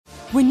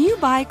When you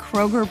buy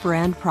Kroger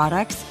brand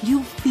products,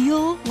 you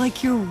feel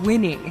like you're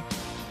winning.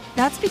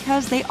 That's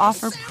because they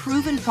offer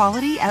proven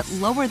quality at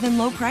lower than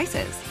low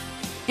prices.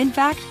 In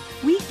fact,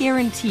 we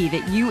guarantee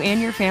that you and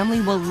your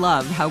family will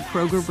love how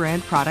Kroger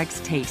brand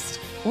products taste,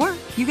 or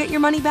you get your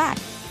money back.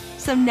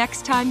 So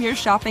next time you're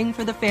shopping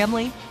for the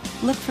family,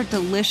 look for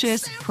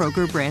delicious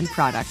Kroger brand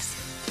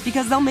products,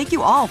 because they'll make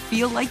you all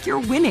feel like you're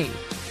winning.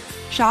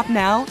 Shop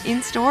now,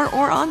 in-store,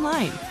 or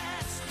online.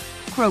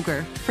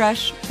 Kroger,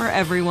 fresh for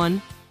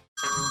everyone.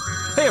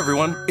 Hey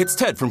everyone, it's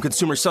Ted from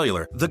Consumer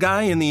Cellular, the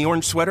guy in the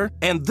orange sweater,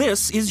 and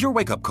this is your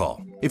wake-up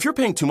call. If you're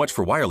paying too much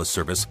for wireless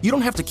service, you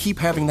don't have to keep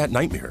having that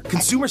nightmare.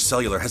 Consumer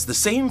Cellular has the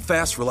same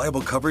fast,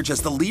 reliable coverage as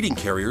the leading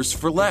carriers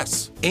for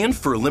less. And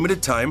for a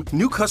limited time,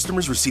 new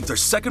customers receive their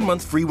second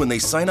month free when they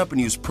sign up and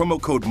use promo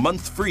code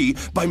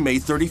MONTHFREE by May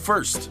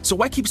 31st. So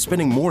why keep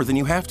spending more than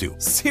you have to?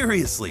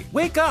 Seriously,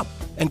 wake up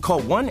and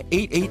call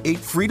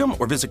 1-888-FREEDOM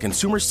or visit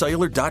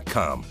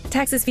consumercellular.com.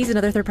 Taxes, fees, and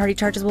other third-party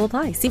charges will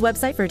apply. See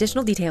website for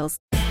additional details.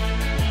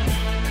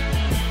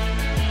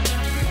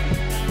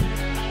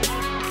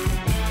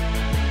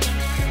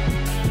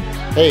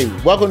 Hey,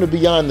 welcome to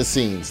Beyond the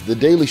Scenes, the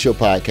Daily Show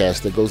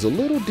podcast that goes a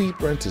little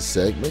deeper into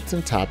segments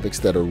and topics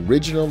that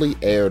originally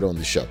aired on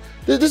the show.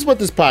 This is what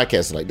this podcast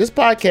is like. This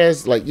podcast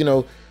is like,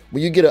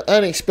 when you get an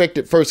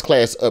unexpected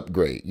first-class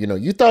upgrade.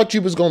 You thought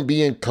you was going to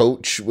be in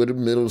coach with a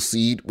middle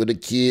seat, with a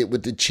kid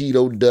with the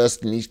Cheeto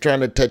dust, and he's trying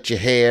to touch your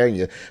hair, and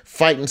you're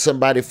fighting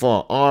somebody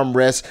for an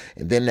armrest,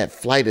 and then that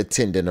flight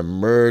attendant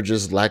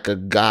emerges like a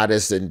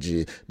goddess, and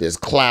there's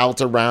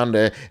clouds around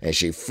her, and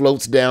she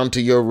floats down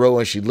to your row,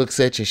 and she looks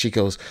at you, and she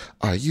goes,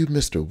 "Are you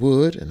Mr.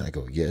 Wood?" And I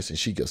go, "Yes." And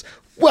she goes,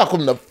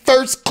 "Welcome to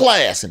first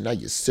class." And now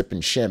you're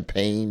sipping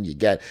champagne, you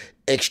got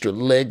extra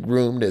leg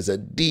room, there's a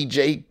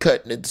DJ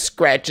cutting and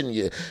scratching,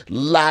 your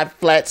live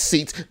flat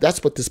seats.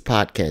 That's what this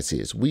podcast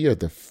is. We are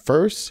the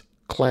first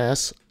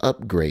class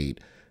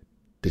upgrade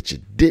that you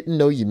didn't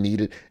know you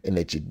needed and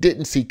that you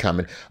didn't see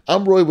coming.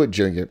 I'm Roy Wood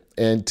Jr.,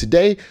 and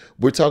today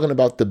we're talking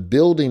about the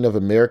building of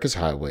America's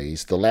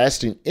highways, the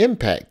lasting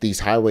impact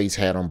these highways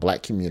had on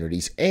Black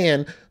communities,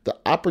 and the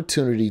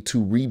opportunity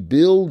to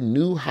rebuild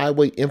new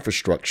highway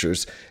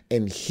infrastructures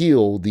and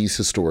heal these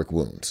historic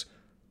wounds.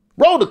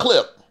 Roll the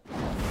clip.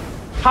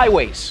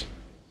 Highways.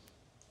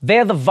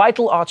 They're the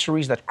vital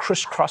arteries that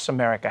crisscross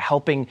America,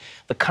 helping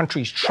the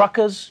country's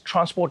truckers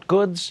transport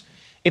goods,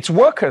 its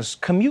workers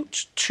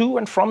commute to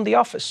and from the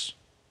office,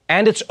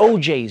 and its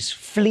OJs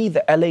flee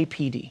the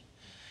LAPD.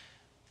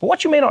 But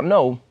what you may not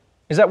know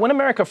is that when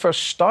America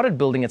first started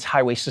building its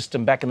highway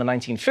system back in the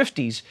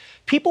 1950s,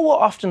 people were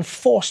often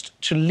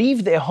forced to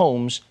leave their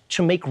homes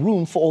to make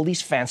room for all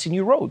these fancy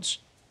new roads.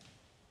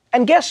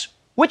 And guess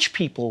which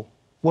people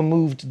were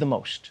moved the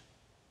most?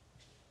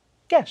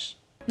 Guess.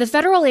 The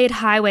Federal Aid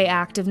Highway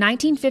Act of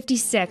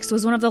 1956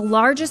 was one of the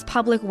largest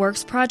public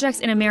works projects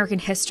in American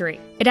history.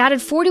 It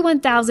added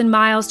 41,000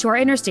 miles to our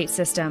interstate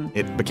system.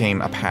 It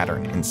became a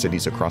pattern in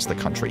cities across the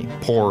country.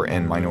 Poor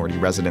and minority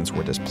residents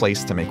were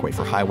displaced to make way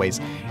for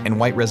highways, and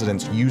white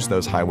residents used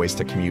those highways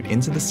to commute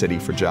into the city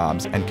for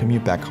jobs and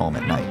commute back home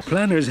at night.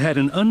 Planners had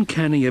an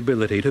uncanny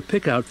ability to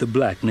pick out the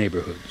Black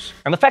neighborhoods.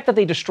 And the fact that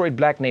they destroyed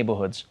Black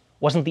neighborhoods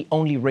wasn't the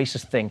only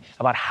racist thing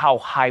about how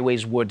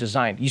highways were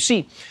designed. You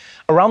see,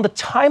 around the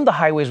time the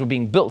highways were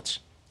being built,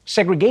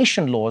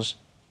 segregation laws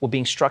were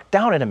being struck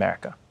down in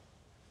America.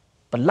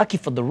 But lucky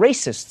for the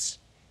racists,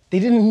 they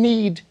didn't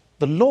need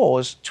the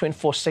laws to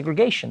enforce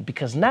segregation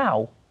because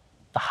now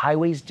the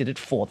highways did it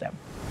for them.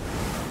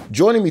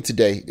 Joining me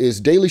today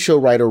is Daily Show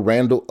writer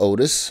Randall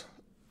Otis.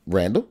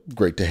 Randall,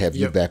 great to have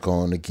you back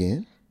on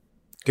again.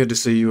 Good to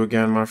see you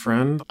again, my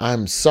friend.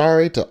 I'm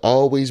sorry to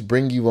always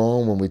bring you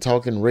on when we're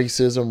talking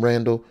racism,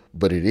 Randall,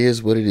 but it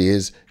is what it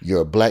is.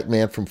 You're a Black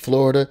man from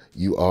Florida.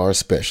 You are a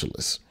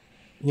specialist.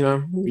 You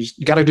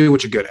got to do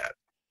what you're good at.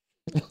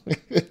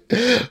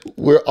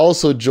 We're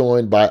also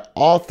joined by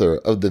author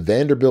of the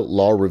Vanderbilt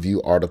Law Review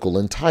article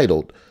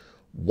entitled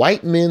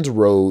White Men's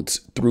Roads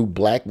Through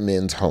Black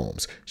Men's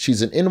Homes.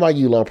 She's an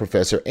NYU law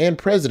professor and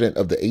president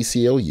of the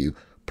ACLU,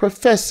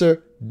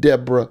 Professor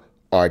Deborah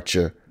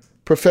Archer.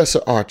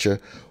 Professor Archer,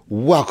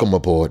 welcome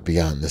aboard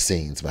Beyond the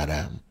Scenes,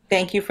 madame.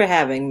 Thank you for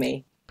having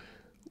me.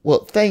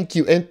 Well, thank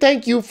you. And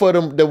thank you for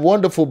the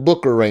wonderful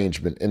book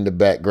arrangement in the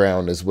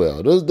background as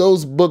well.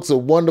 Those books are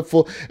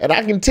wonderful. And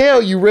I can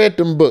tell you read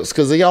them books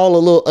because they all a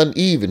little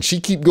uneven. She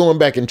keep going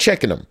back and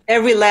checking them.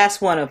 Every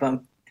last one of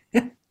them.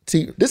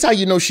 See, this is how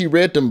you know she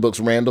read them books,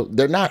 Randall.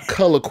 They're not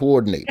color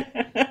coordinated.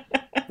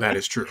 That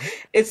is true.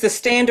 It's the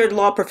standard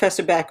law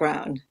professor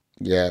background.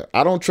 Yeah,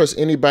 I don't trust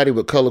anybody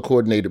with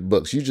color-coordinated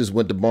books. You just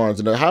went to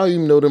Barnes & Noble. How do you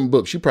know them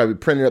books? You probably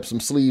printed up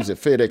some sleeves at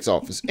FedEx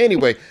office.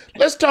 Anyway,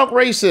 let's talk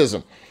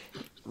racism.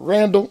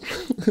 Randall,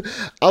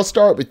 I'll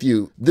start with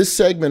you. This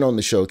segment on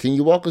the show, can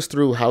you walk us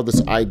through how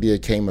this idea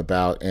came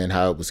about and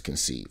how it was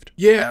conceived?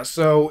 Yeah,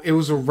 so it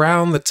was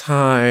around the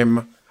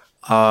time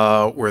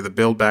where the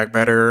Build Back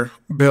Better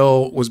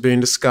bill was being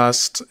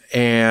discussed,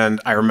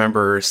 and I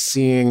remember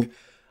seeing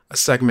a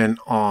segment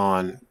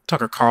on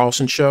Tucker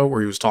Carlson show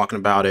where he was talking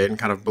about it and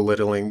kind of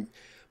belittling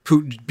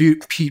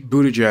Pete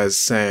Buttigieg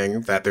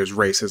saying that there's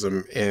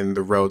racism in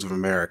the roads of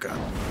America.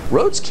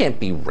 Roads can't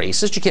be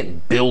racist. You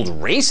can't build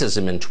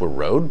racism into a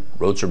road.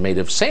 Roads are made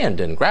of sand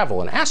and gravel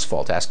and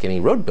asphalt. Ask any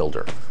road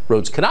builder.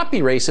 Roads cannot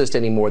be racist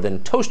any more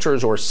than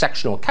toasters or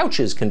sectional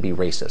couches can be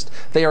racist.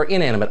 They are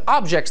inanimate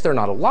objects. They're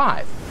not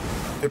alive.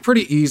 A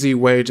pretty easy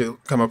way to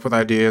come up with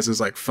ideas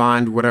is like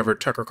find whatever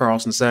Tucker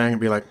Carlson's saying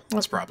and be like,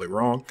 that's probably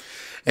wrong.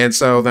 And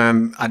so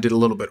then I did a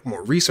little bit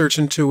more research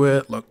into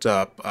it, looked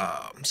up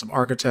some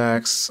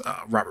architects.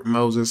 Robert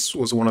Moses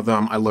was one of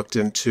them I looked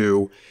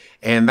into.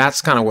 And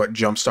that's kind of what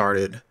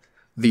jump-started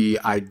the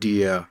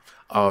idea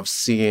of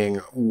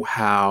seeing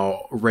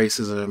how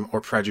racism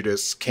or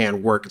prejudice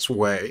can work its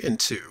way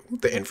into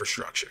the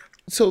infrastructure.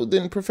 So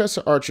then,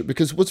 Professor Archer,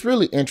 because what's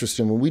really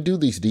interesting when we do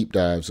these deep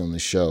dives on the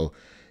show,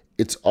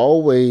 it's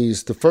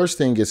always, the first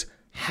thing is,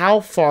 how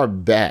far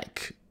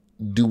back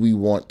do we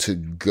want to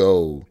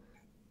go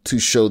to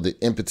show the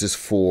impetus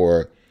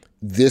for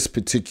this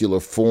particular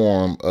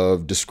form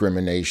of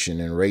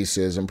discrimination and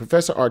racism?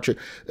 Professor Archer,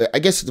 I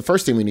guess the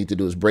first thing we need to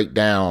do is break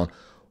down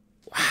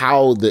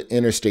how the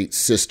interstate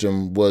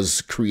system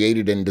was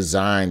created and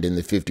designed in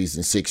the 50s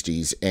and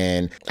 60s,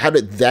 and how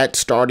did that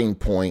starting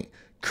point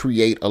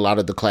create a lot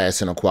of the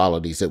class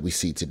inequalities that we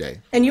see today.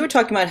 And you were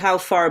talking about how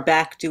far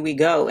back do we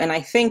go? And I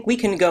think we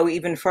can go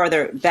even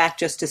farther back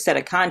just to set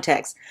a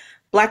context.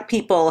 Black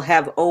people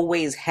have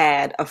always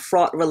had a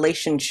fraught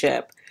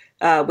relationship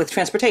with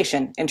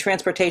transportation, and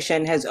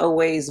transportation has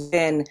always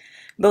been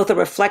both a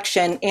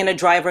reflection and a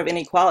driver of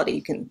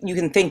inequality. You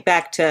can think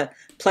back to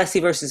Plessy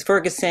versus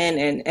Ferguson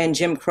and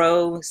Jim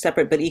Crow,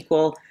 separate but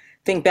equal.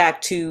 Think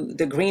back to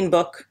the Green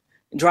Book,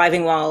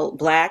 driving while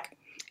Black.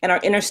 And our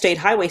interstate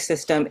highway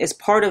system is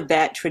part of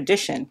that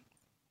tradition.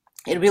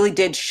 It really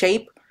did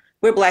shape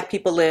where Black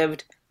people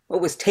lived,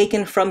 what was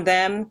taken from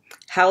them,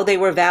 how they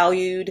were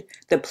valued,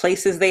 the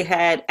places they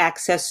had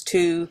access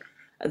to,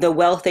 the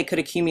wealth they could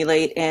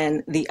accumulate,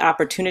 and the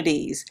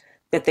opportunities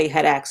that they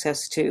had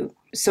access to.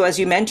 So as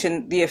you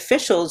mentioned, the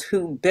officials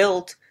who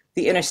built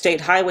the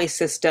interstate highway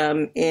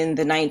system in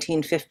the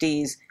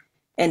 1950s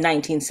and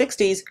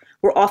 1960s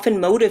were often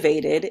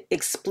motivated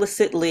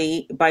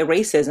explicitly by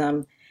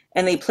racism,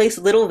 and they placed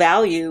little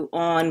value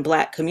on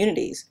Black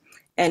communities.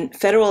 And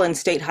federal and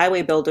state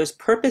highway builders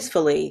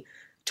purposefully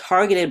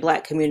targeted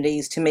Black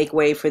communities to make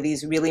way for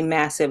these really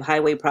massive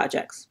highway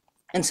projects.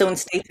 And so in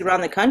states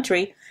around the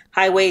country,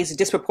 highways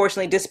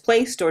disproportionately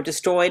displaced or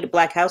destroyed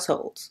Black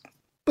households.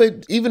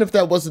 But even if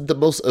that wasn't the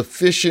most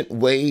efficient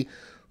way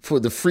for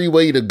the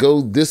freeway to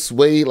go this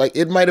way, like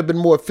it might have been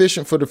more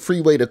efficient for the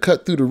freeway to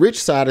cut through the rich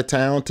side of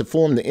town to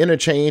form the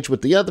interchange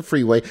with the other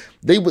freeway,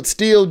 they would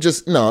still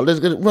just, no, let's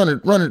run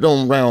it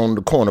on around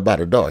the corner by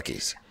the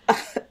darkies.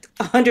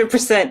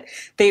 100%.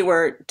 They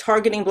were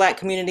targeting Black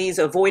communities,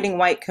 avoiding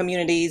white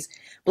communities.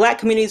 Black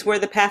communities were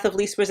the path of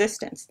least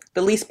resistance,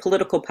 the least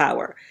political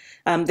power.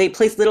 They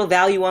placed little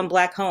value on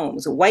Black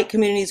homes. White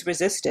communities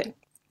resisted.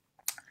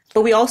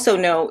 But we also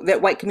know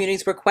that white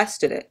communities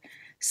requested it.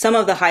 Some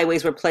of the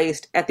highways were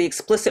placed at the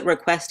explicit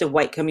request of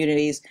white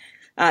communities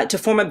to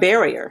form a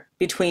barrier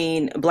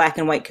between Black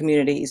and white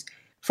communities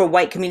for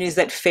white communities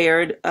that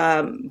feared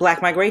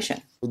Black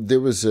migration. There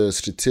was a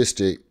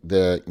statistic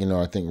that,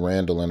 I think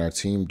Randall and our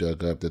team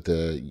dug up, that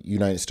the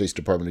United States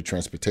Department of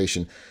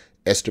Transportation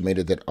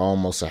estimated that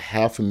almost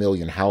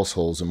 500,000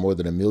 households and more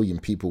than 1 million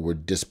people were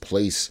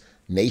displaced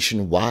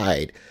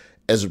nationwide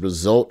as a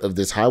result of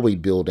this highway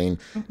building.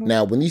 Mm-hmm.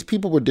 Now, when these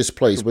people were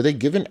displaced, were they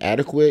given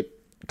adequate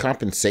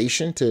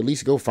compensation to at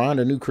least go find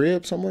a new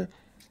crib somewhere?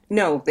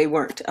 No, they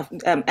weren't.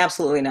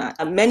 Absolutely not.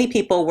 Many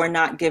people were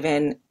not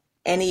given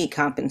any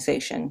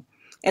compensation.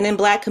 And in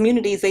Black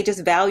communities, they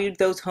just valued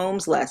those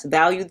homes less,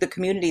 valued the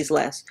communities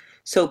less.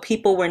 So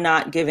people were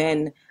not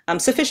given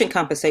sufficient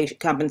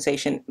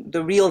compensation,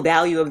 the real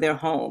value of their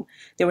home.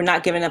 They were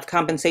not given enough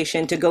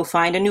compensation to go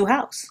find a new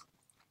house,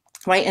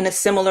 right, in a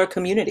similar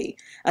community,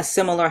 a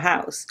similar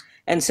house.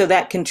 And so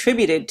that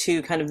contributed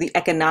to kind of the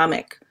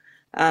economic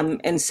and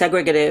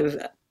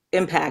segregative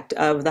impact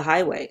of the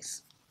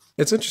highways.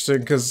 It's interesting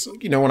because,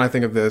 when I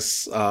think of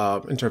this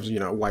in terms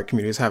of, white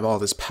communities have all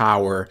this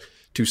power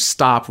to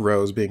stop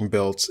roads being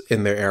built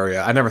in their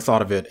area. I never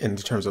thought of it in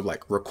terms of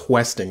like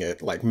requesting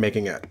it, like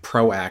making it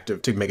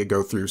proactive to make it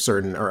go through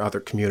certain or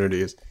other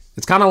communities.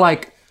 It's kind of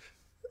like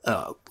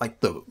a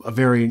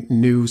very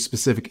new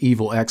specific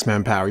evil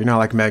X-Men power.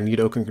 Like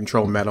Magneto can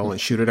control metal and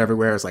shoot it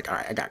everywhere. It's like, all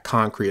right, I got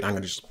concrete. I'm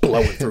going to just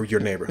blow it through your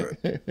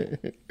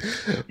neighborhood.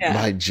 Yeah.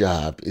 My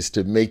job is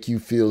to make you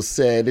feel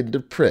sad and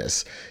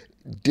depressed,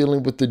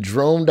 dealing with the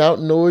droned out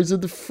noise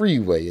of the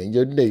freeway in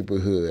your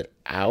neighborhood,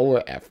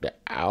 hour after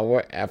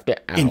hour after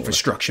hour.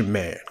 Infrastructure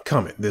man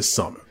coming this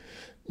summer.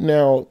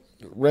 Now,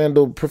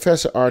 Randall,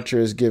 Professor Archer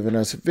has given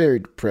us a very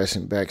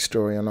depressing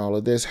backstory on all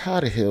of this. How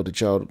the hell did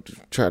y'all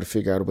try to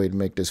figure out a way to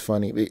make this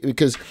funny?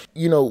 Because,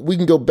 we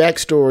can go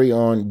backstory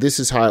on this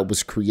is how it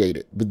was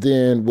created. But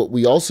then what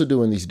we also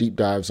do in these deep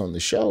dives on the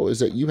show is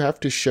that you have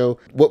to show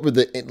what were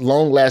the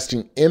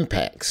long-lasting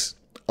impacts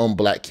on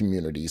Black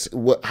communities.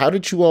 How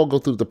did you all go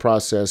through the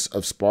process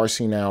of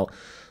sparsing out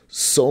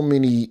so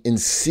many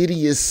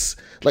insidious,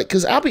 like,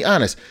 because I'll be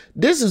honest,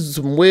 this is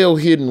some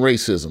well-hidden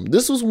racism.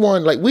 This was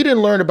one, like, we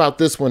didn't learn about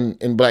this one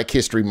in Black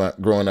History Month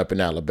growing up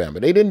in Alabama.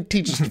 They didn't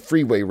teach us the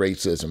freeway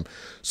racism.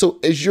 So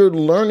as you're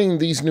learning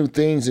these new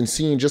things and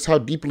seeing just how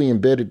deeply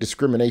embedded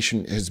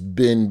discrimination has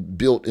been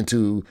built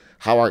into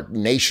how our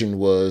nation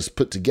was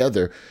put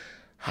together,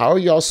 how are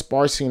y'all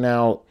sparsing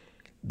out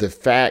the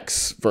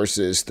facts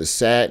versus the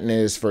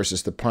sadness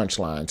versus the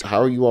punchlines? How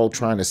are you all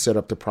trying to set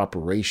up the proper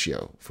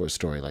ratio for a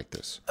story like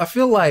this? I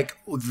feel like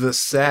the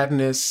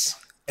sadness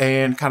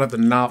and kind of the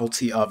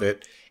novelty of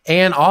it,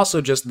 and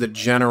also just the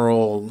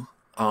general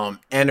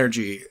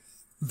energy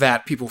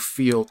that people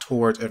feel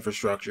towards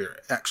infrastructure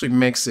actually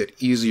makes it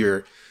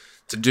easier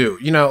to do.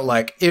 You know,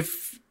 like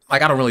I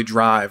don't really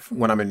drive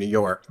when I'm in New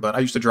York, but I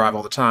used to drive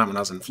all the time when I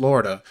was in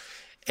Florida,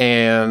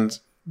 and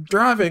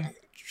driving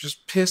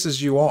just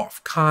pisses you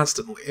off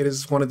constantly. It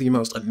is one of the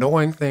most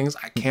annoying things.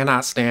 I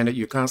cannot stand it.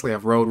 You constantly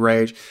have road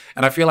rage.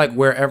 And I feel like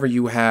wherever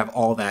you have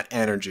all that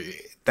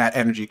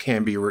energy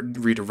can be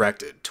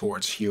redirected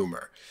towards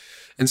humor.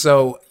 And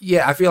so,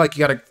 yeah, I feel like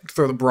you got to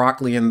throw the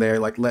broccoli in there,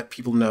 like let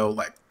people know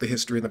like the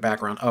history and the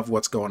background of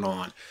what's going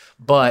on.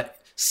 But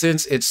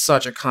since it's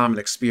such a common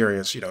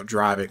experience, you know,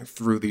 driving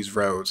through these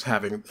roads,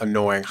 having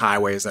annoying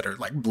highways that are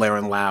like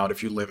blaring loud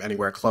if you live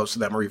anywhere close to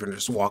them or even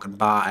just walking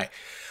by,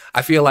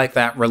 I feel like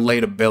that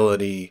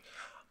relatability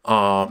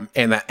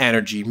and that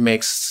energy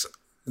makes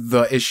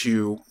the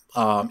issue,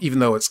 even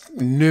though it's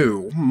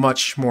new,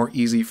 much more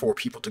easy for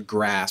people to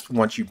grasp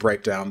once you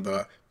break down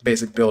the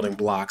basic building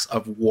blocks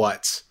of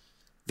what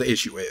the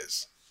issue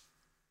is.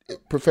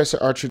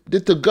 Professor Archer,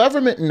 did the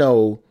government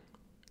know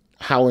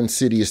how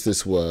insidious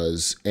this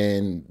was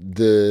and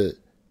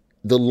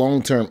the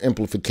long-term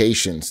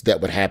implications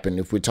that would happen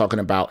if we're talking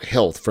about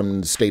health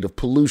from the state of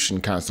pollution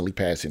constantly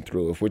passing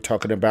through, if we're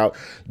talking about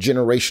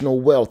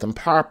generational wealth and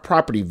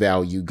property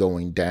value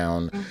going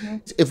down? Mm-hmm.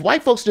 If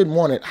white folks didn't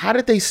want it, how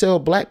did they sell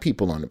Black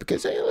people on it?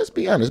 Because, hey, let's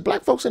be honest,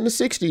 Black folks in the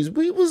 60s,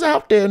 we was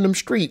out there in them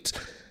streets.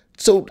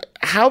 So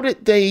how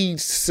did they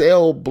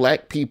sell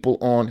Black people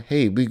on,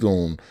 hey, we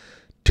going to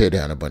tear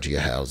down a bunch of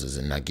your houses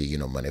and not give you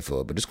no money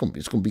for it, but it's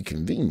gonna be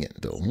convenient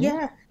though.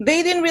 Yeah,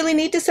 they didn't really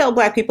need to sell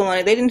Black people on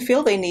it. They didn't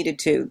feel they needed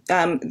to.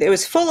 There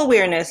was full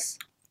awareness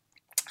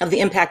of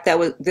the impact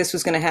that this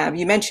was going to have.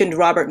 You mentioned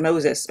Robert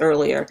Moses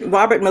earlier.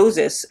 Robert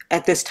Moses,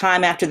 at this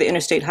time after the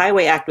Interstate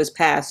Highway Act was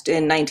passed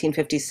in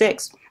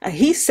 1956,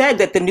 he said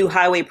that the new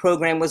highway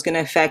program was going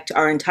to affect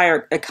our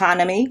entire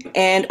economy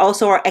and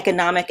also our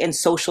economic and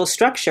social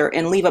structure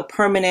and leave a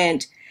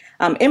permanent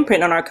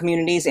imprint on our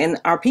communities and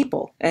our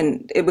people.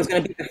 And it was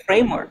going to be the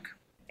framework.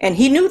 And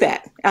he knew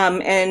that.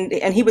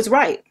 And he was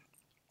right.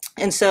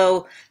 And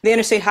so the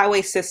interstate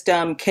highway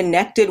system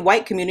connected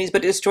white communities,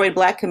 but destroyed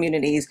Black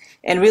communities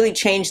and really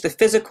changed the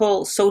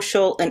physical,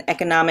 social, and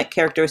economic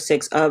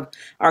characteristics of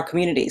our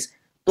communities.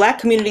 Black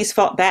communities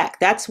fought back.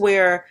 That's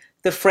where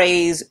the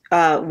phrase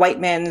white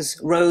men's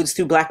roads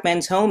through Black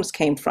men's homes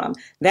came from.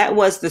 That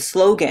was the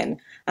slogan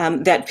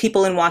that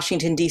people in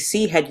Washington,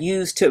 D.C. had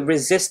used to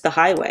resist the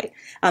highway.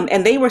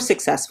 And they were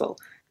successful.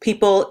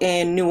 People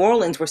in New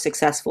Orleans were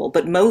successful,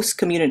 but most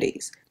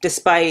communities,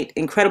 despite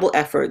incredible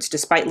efforts,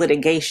 despite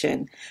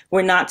litigation,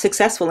 were not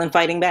successful in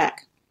fighting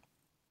back.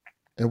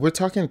 And we're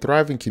talking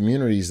thriving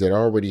communities that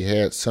already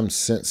had some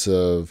sense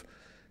of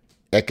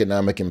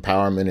economic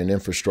empowerment and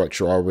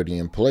infrastructure already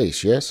in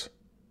place, yes?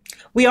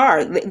 We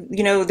are.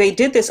 You know, they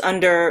did this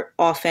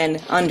often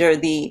under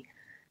the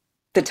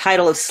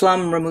title of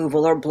slum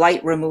removal or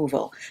blight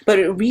removal, but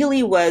it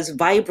really was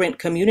vibrant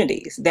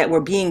communities that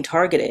were being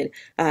targeted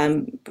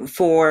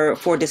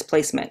for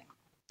displacement.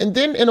 And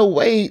then in a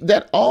way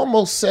that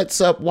almost sets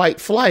up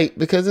white flight,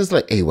 because it's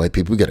like, hey, white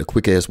people, we got a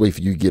quick ass way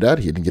for you to get out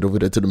of here and get over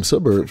there to them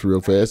suburbs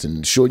real fast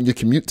and shorten your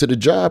commute to the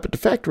job at the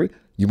factory.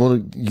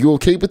 You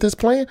okay with this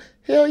plan?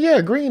 Hell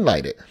yeah, green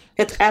light it.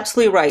 It's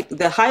absolutely right.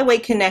 The highway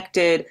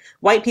connected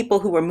white people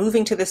who were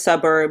moving to the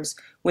suburbs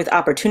with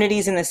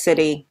opportunities in the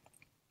city.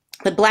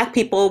 But Black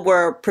people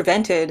were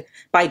prevented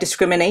by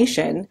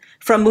discrimination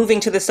from moving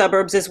to the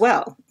suburbs as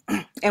well,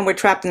 and were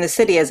trapped in the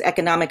city as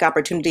economic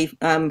opportunity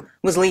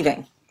was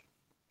leaving.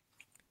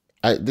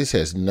 This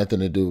has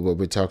nothing to do with what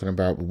we're talking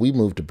about. We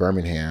moved to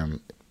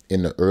Birmingham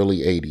in the early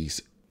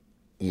 80s,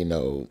 you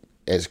know,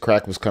 as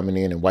crack was coming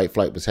in and white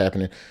flight was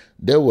happening.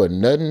 There was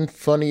nothing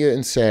funnier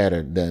and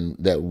sadder than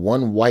that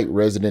one white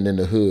resident in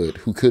the hood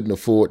who couldn't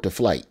afford to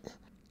flight.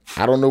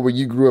 I don't know where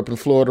you grew up in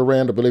Florida,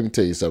 Randall, but let me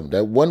tell you something.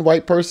 That one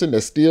white person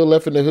that's still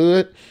left in the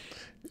hood,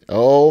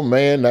 oh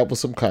man, that was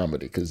some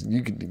comedy. Because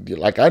you could,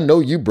 like, I know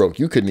you broke.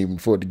 You couldn't even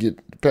afford to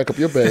pack up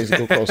your bags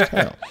and go across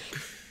town.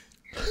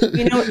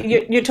 You know,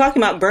 you're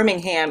talking about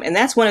Birmingham, and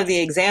that's one of the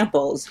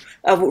examples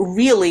of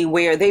really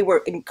where they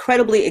were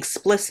incredibly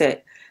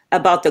explicit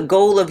about the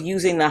goal of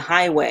using the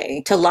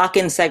highway to lock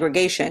in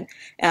segregation.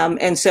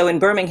 And so in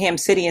Birmingham,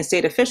 city and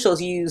state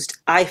officials used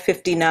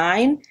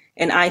I-59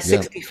 and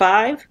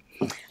I-65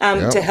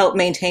 to help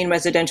maintain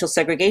residential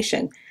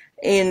segregation.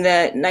 In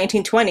the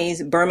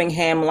 1920s,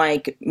 Birmingham,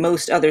 like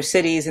most other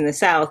cities in the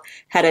South,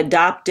 had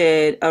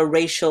adopted a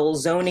racial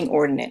zoning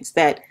ordinance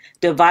that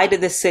divided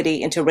the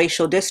city into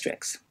racial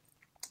districts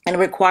and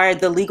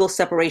required the legal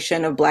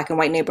separation of black and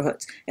white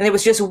neighborhoods. And there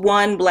was just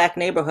one black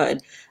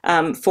neighborhood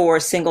for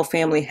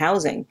single-family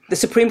housing. The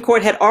Supreme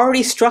Court had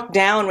already struck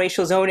down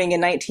racial zoning in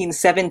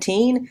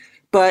 1917,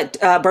 but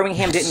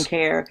Birmingham didn't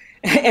care.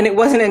 And it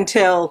wasn't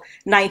until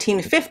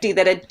 1950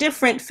 that a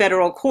different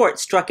federal court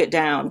struck it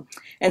down.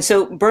 And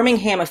so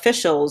Birmingham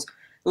officials,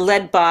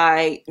 led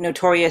by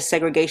notorious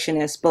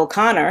segregationist Bull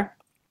Connor,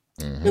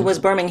 who was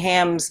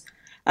Birmingham's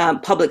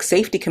public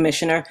safety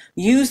commissioner,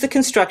 used the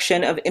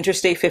construction of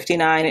Interstate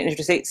 59 and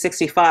Interstate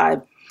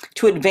 65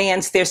 to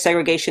advance their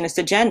segregationist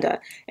agenda.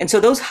 And so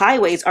those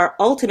highways are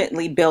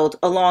ultimately built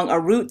along a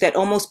route that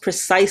almost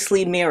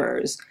precisely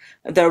mirrors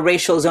the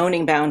racial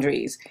zoning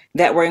boundaries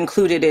that were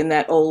included in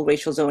that old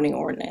racial zoning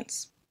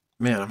ordinance.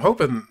 Man, I'm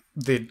hoping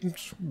the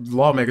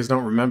lawmakers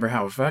don't remember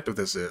how effective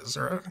this is.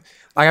 Or,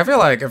 like, I feel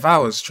like if I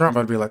was Trump,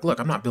 I'd be like, look,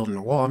 I'm not building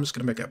a wall. I'm just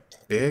going to make a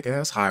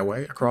big-ass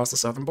highway across the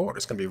southern border.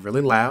 It's going to be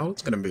really loud.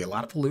 It's going to be a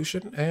lot of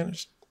pollution. And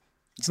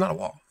it's not a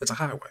wall. It's a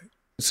highway.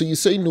 So you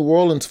say New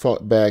Orleans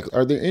fought back.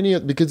 Are there any,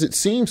 because it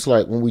seems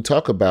like when we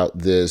talk about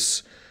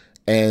this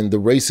and the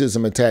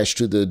racism attached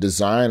to the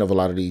design of a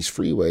lot of these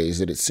freeways,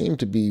 that it seemed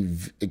to be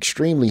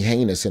extremely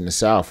heinous in the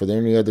South. Are there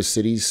any other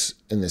cities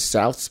in the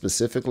South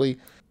specifically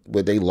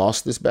where they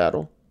lost this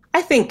battle?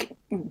 I think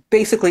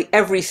basically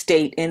every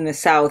state in the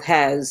South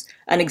has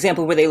an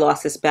example where they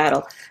lost this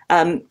battle.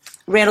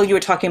 Randall, you were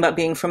talking about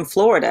being from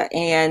Florida,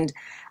 and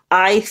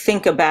I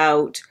think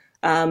about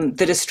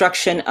the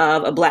destruction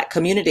of a black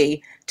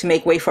community to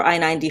make way for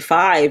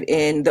I-95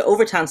 in the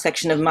Overtown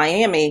section of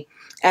Miami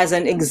as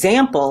an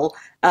example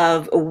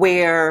of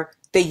where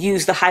they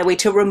used the highway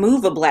to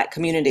remove a black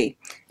community.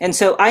 And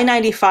so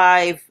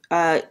I-95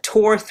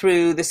 tore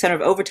through the center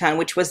of Overtown,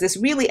 which was this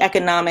really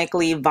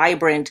economically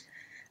vibrant,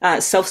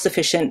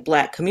 self-sufficient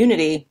black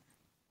community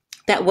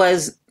that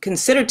was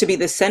considered to be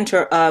the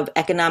center of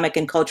economic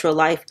and cultural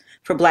life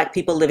for black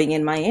people living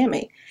in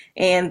Miami.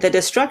 And the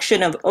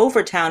destruction of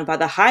Overtown by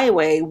the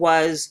highway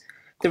was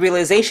the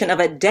realization of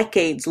a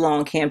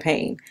decades-long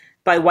campaign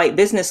by white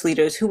business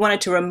leaders who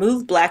wanted to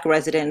remove black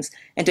residents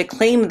and to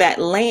claim that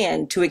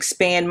land to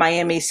expand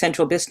Miami's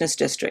central business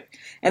district.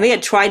 And they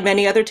had tried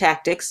many other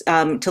tactics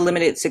to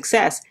limited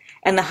success,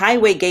 and the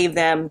highway gave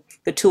them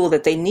the tool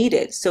that they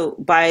needed. So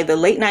by the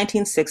late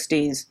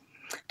 1960s,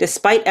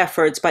 despite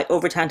efforts by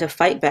Overtown to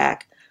fight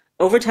back,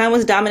 Overtown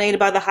was dominated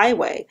by the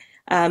highway.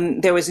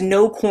 There was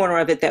no corner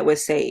of it that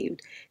was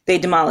saved. They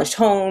demolished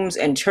homes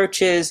and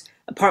churches,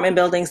 apartment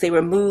buildings. They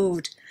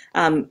removed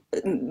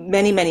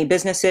many, many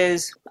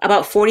businesses.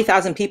 About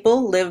 40,000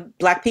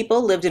 black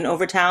people lived in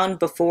Overtown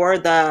before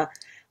the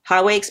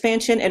highway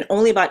expansion, and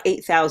only about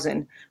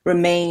 8,000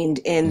 remained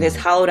in this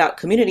hollowed out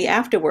community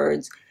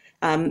afterwards,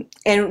 and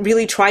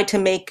really tried to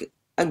make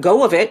a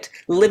go of it,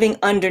 living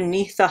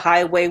underneath the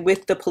highway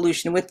with the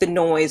pollution, with the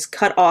noise,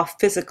 cut off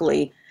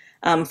physically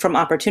from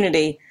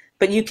opportunity.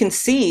 But you can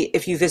see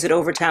if you visit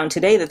Overtown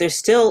today that they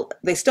still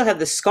have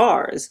the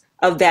scars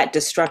of that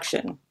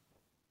destruction.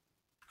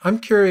 I'm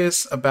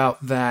curious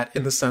about that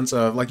in the sense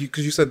of, like,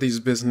 because you said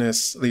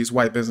these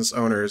white business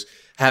owners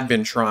had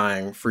been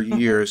trying for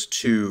years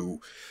to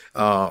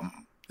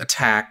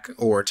attack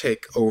or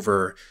take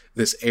over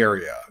this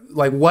area.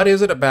 Like, what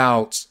is it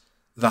about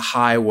the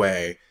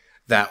highway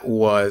that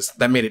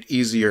made it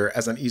easier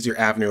as an easier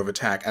avenue of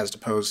attack as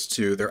opposed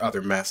to their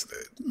other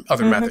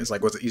methods?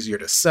 Like, was it easier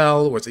to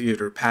sell? Was it easier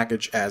to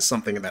package as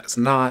something that it's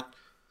not?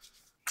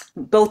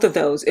 Both of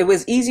those. It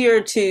was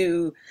easier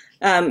to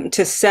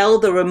sell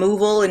the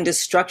removal and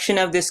destruction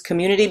of this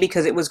community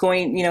because it was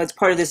going, it's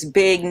part of this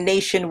big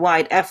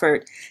nationwide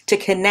effort to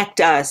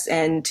connect us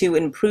and to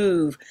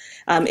improve.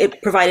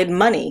 It provided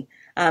money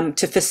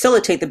to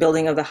facilitate the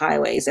building of the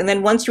highways. And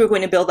then once you were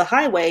going to build the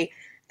highway,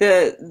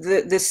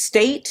 the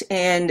state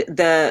and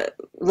the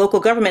local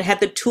government had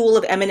the tool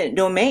of eminent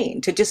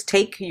domain to just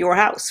take your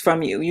house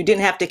from you. You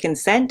didn't have to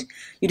consent.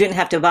 You didn't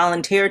have to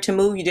volunteer to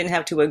move. You didn't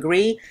have to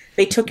agree.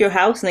 They took your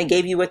house and they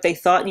gave you what they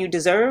thought you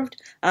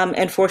deserved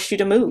and forced you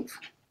to move.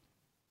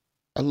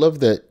 I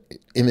love that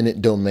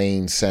eminent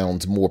domain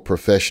sounds more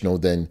professional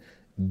than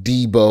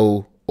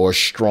Debo or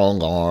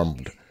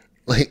strong-armed.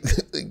 Like,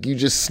 you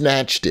just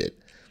snatched it.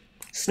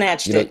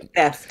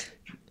 Theft.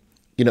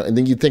 And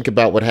then you think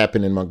about what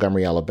happened in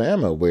Montgomery,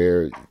 Alabama,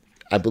 where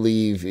I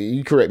believe,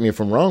 you correct me if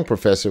I'm wrong,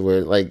 Professor,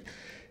 where like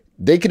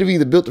they could have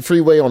either built the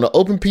freeway on an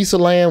open piece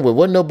of land where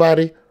wasn't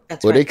nobody,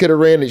 or they could have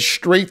ran it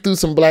straight through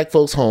some black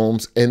folks'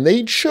 homes, and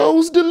they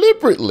chose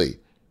deliberately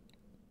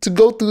to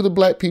go through the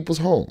black people's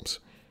homes.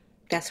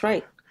 That's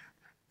right.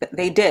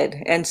 They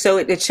did. And so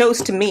it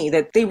shows to me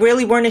that they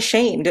really weren't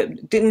ashamed,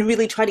 didn't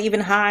really try to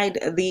even hide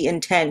the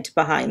intent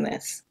behind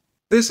this.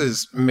 This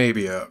is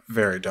maybe a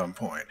very dumb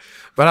point,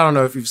 but I don't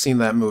know if you've seen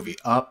that movie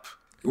Up,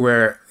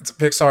 where it's a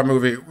Pixar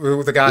movie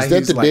with the guy. Is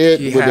that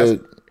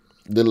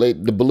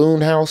the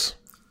balloon house?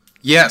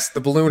 Yes, the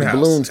balloon house. The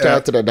balloon's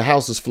tied to the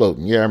house is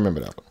floating. Yeah, I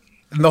remember that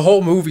one. And the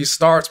whole movie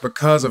starts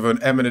because of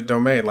an eminent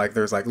domain. Like,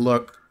 there's like,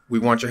 look, we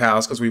want your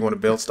house because we want to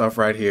build stuff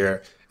right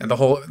here. And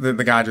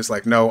the guy just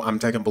like, no, I'm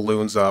taking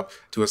balloons up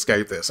to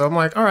escape this. So I'm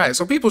like, all right,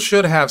 so people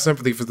should have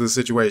sympathy for this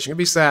situation. It'd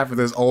be sad for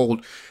this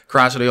old,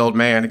 crotchety old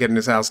man getting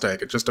his house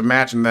taken. Just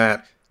imagine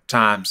that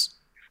times,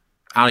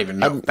 I don't even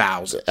know,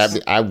 thousands.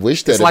 I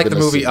wish that it's like the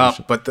movie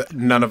Up, but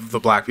none of the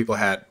black people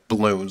had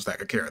balloons that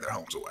could carry their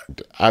homes away.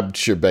 I'm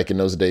sure back in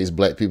those days,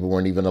 black people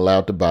weren't even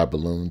allowed to buy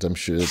balloons. I'm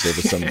sure there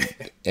was some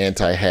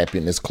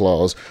anti-happiness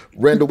clause.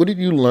 Randall, what did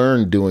you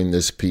learn doing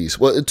this piece?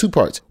 Well, 2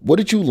 parts. What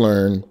did you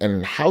learn,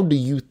 and how do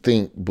you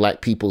think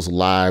black people's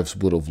lives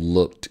would have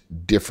looked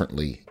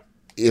differently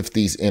if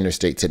these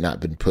interstates had not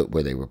been put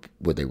where they were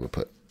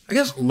put? I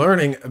guess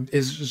learning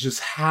is just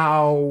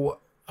how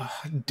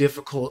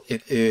difficult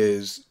it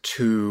is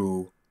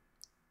to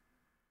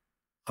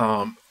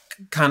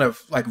kind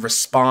of like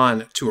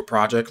respond to a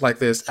project like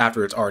this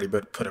after it's already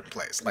been put in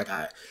place.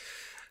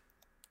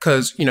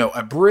 Because,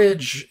 a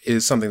bridge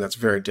is something that's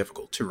very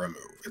difficult to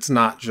remove. It's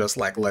not just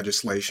like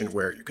legislation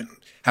where you can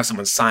have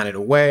someone sign it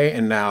away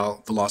and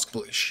now the law's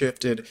completely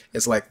shifted.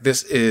 It's like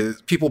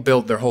people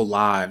build their whole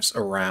lives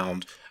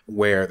around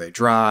where they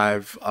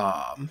drive,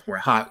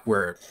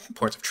 where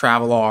points of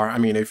travel are. I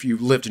mean, if you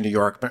lived in New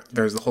York,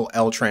 there's the whole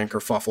L train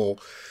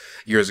kerfuffle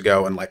years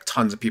ago, and like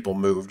tons of people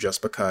moved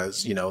just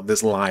because,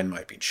 this line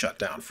might be shut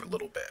down for a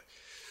little bit.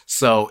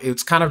 So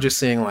it's kind of just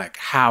seeing like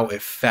how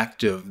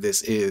effective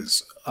this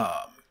is,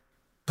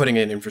 putting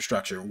in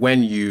infrastructure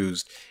when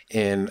used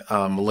in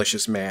a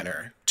malicious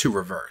manner to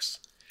reverse.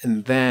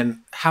 And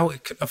then how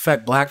it could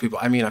affect black people.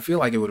 I mean, I feel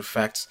like it would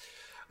affect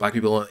black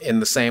people in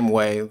the same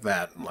way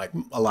that like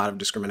a lot of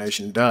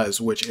discrimination does,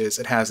 which is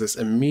it has this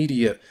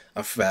immediate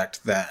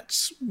effect that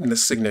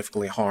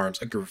significantly harms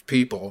a group of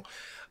people.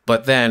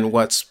 But then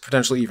what's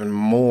potentially even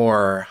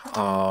more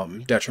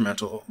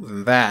detrimental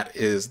than that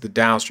is the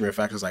downstream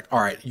effect is like, all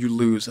right, you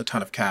lose a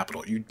ton of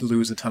capital, you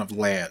lose a ton of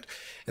land.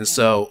 And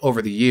so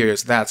over the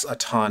years, that's a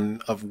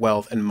ton of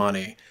wealth and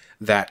money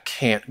that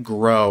can't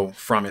grow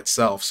from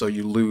itself. So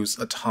you lose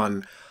a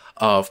ton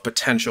of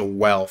potential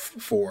wealth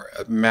for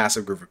a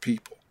massive group of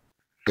people.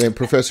 And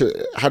Professor,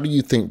 how do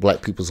you think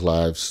black people's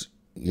lives,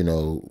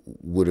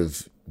 would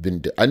have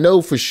been? I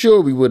know for sure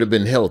we would have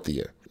been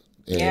healthier,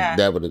 and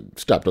that would have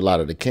stopped a lot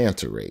of the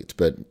cancer rates.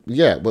 But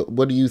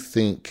what do you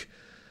think?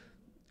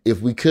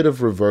 If we could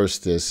have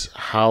reversed this,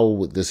 how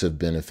would this have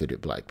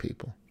benefited black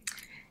people?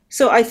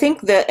 So I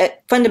think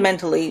that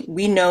fundamentally,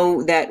 we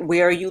know that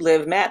where you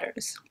live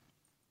matters.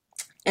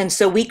 And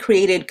so we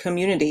created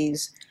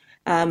communities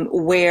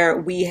where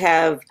we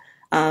have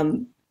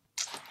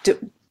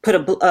put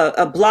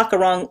a block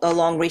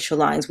along racial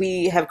lines.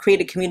 We have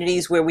created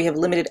communities where we have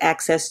limited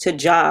access to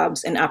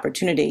jobs and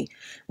opportunity.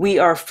 We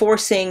are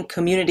forcing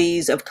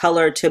communities of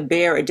color to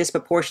bear a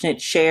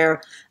disproportionate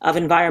share of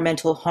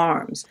environmental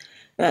harms.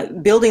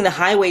 Building the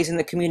highways in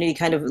the community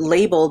kind of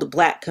labeled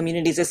black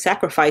communities as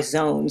sacrifice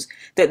zones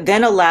that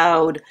then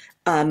allowed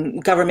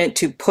government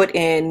to put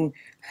in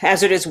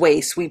hazardous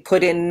waste. We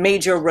put in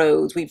major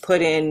roads. We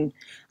put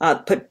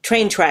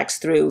train tracks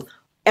through.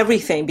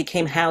 Everything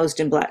became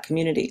housed in black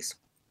communities.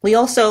 We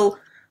also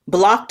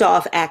blocked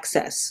off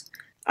access,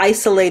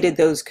 isolated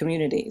those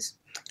communities.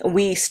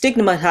 We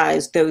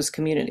stigmatized those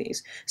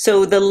communities.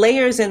 So the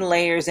layers and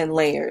layers and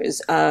layers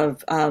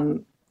of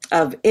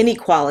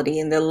inequality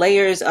and the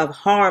layers of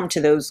harm to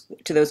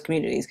those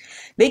communities,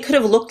 they could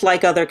have looked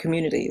like other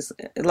communities,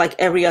 like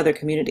every other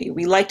community.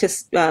 We like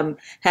to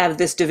have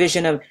this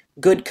division of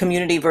good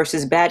community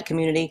versus bad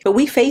community, but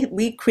we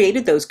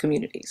created those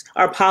communities.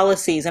 Our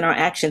policies and our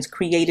actions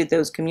created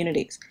those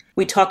communities.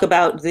 We talk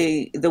about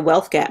the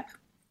wealth gap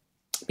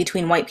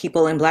between white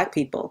people and black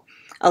people.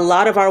 A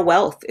lot of our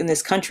wealth in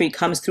this country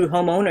comes through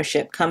home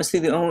ownership, comes through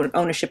the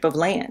ownership of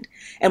land.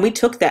 And we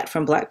took that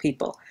from black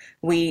people.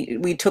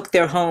 We took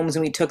their homes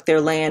and we took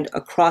their land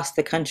across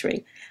the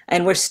country.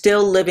 And we're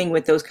still living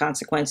with those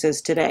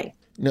consequences today.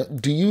 Now,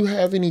 do you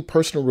have any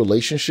personal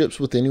relationships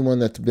with anyone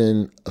that's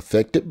been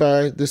affected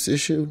by this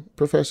issue,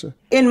 Professor?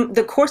 In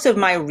the course of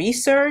my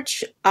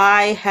research,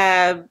 I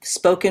have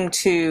spoken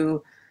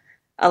to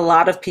a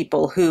lot of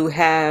people who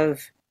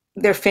have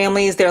their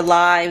families, their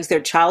lives, their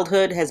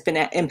childhood has been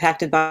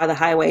impacted by the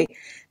highway.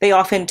 They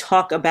often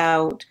talk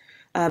about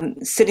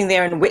sitting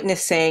there and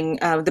witnessing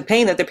the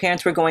pain that their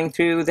parents were going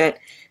through, that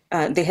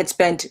they had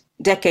spent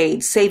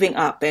decades saving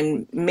up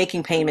and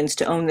making payments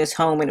to own this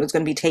home, and it was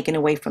going to be taken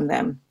away from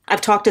them.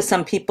 I've talked to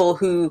some people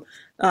who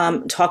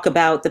talk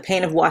about the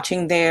pain of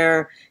watching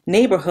their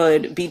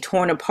neighborhood be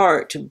torn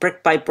apart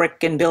brick by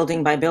brick and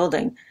building by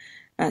building.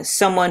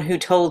 Someone who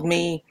told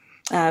me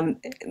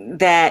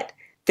that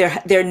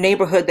their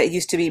neighborhood that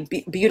used to be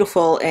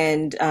beautiful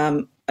and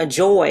a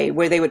joy,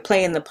 where they would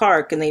play in the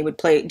park and they would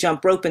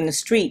jump rope in the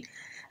street,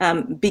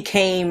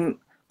 became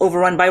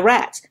overrun by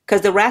rats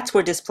because the rats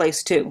were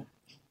displaced too.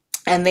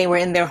 And they were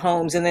in their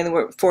homes and then they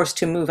were forced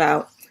to move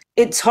out.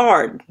 It's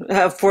hard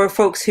for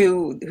folks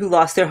who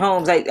lost their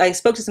homes. I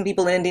spoke to some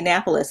people in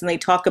Indianapolis and they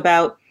talk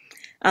about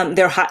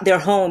their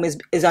home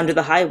is under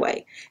the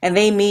highway. And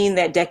they mean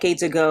that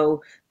decades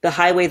ago, the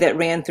highway that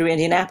ran through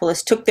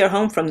Indianapolis took their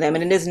home from them,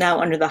 and it is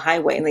now under the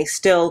highway, and they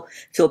still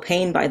feel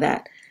pain by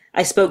that.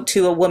 I spoke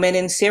to a woman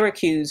in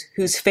Syracuse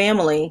whose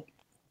family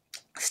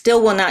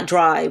still will not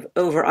drive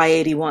over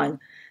I-81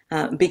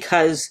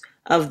 because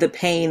of the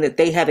pain that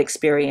they have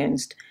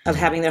experienced of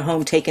having their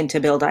home taken to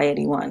build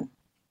I-81.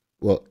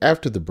 Well,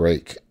 after the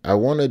break, I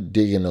want to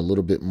dig in a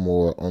little bit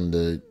more on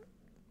the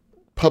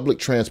public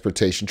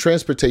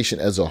transportation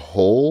as a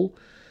whole,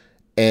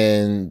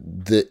 and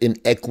the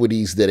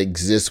inequities that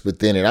exist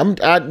within it.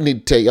 I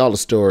need to tell y'all a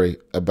story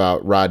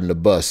about riding the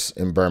bus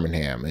in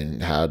Birmingham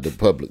and how the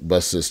public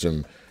bus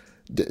system,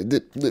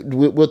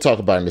 we'll talk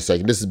about it in a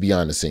second. This is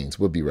Beyond the Scenes.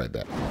 We'll be right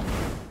back.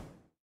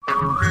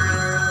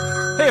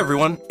 Hey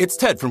everyone, it's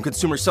Ted from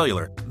Consumer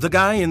Cellular, the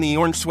guy in the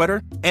orange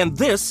sweater, and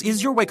this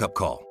is your wake-up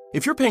call.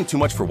 If you're paying too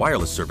much for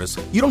wireless service,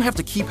 you don't have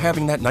to keep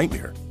having that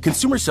nightmare.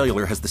 Consumer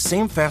Cellular has the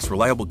same fast,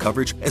 reliable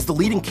coverage as the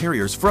leading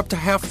carriers for up to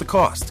half the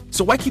cost.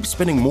 So why keep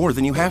spending more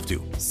than you have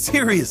to?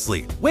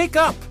 Seriously, wake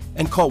up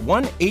and call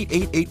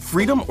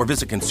 1-888-FREEDOM or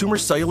visit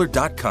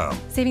consumercellular.com.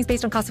 Savings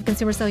based on cost of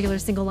Consumer Cellular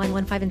single line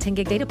 1, 5, and 10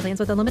 gig data plans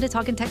with unlimited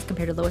talk and text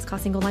compared to lowest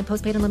cost single line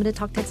postpaid unlimited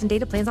talk, text, and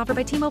data plans offered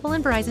by T-Mobile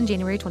and Verizon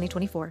January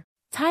 2024.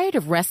 Tired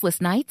of restless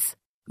nights?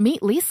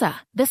 Meet Leesa,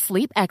 the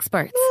sleep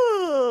experts.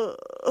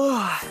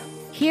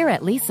 Here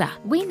at Leesa,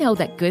 we know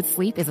that good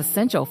sleep is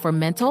essential for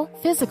mental,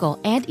 physical,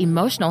 and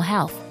emotional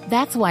health.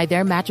 That's why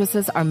their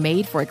mattresses are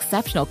made for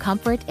exceptional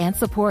comfort and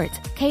support,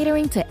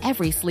 catering to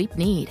every sleep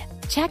need.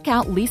 Check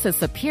out Leesa's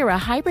Sapira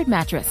Hybrid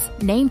Mattress,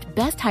 named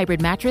Best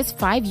Hybrid Mattress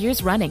 5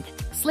 years running.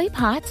 Sleep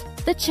hot?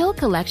 The Chill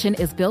Collection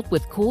is built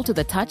with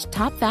cool-to-the-touch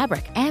top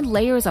fabric and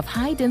layers of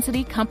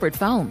high-density comfort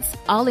foams,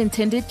 all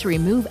intended to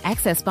remove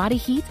excess body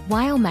heat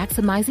while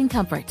maximizing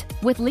comfort.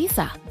 With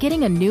Leesa,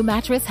 getting a new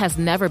mattress has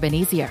never been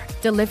easier.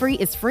 Delivery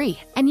is free,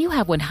 and you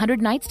have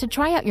 100 nights to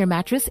try out your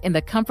mattress in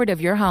the comfort of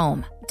your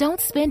home.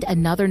 Don't spend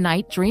another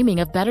night dreaming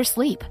of better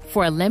sleep.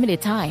 For a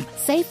limited time,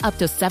 save up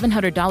to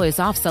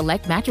 $700 off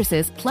select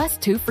mattresses plus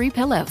 2 free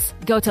pillows.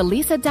 Go to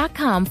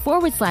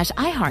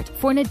leesa.com/iHeart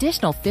for an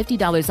additional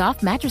 $50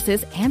 off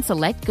mattresses and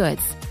select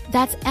goods.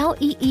 That's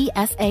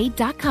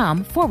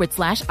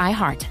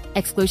LEESA.com/iHeart.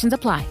 Exclusions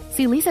apply.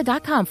 See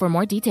leesa.com for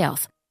more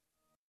details.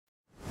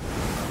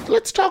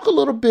 Let's talk a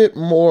little bit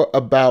more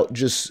about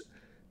just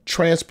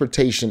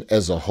transportation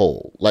as a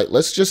whole. Like,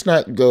 let's just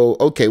not go,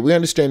 okay, we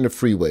understand the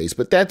freeways,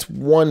 but that's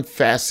one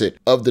facet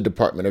of the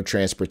Department of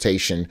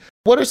Transportation.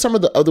 What are some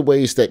of the other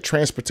ways that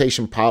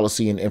transportation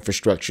policy and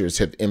infrastructures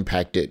have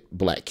impacted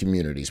Black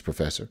communities,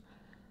 Professor?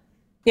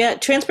 Yeah,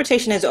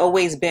 transportation has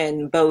always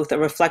been both a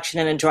reflection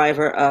and a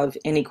driver of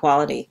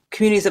inequality.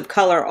 Communities of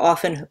color are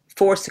often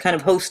forced to kind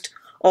of host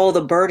all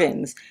the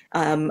burdens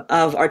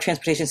of our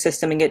transportation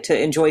system and get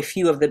to enjoy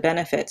few of the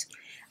benefits.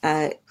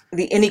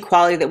 The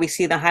inequality that we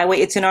see in the highway,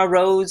 it's in our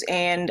roads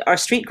and our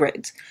street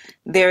grids.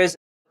 There's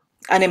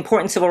an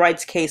important civil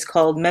rights case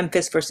called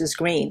Memphis versus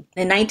Green.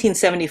 In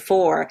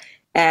 1974,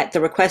 at the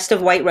request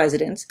of white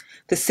residents,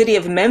 the city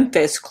of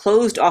Memphis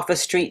closed off a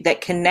street that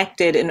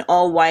connected an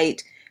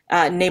all-white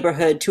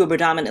neighborhood to a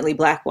predominantly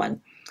Black one.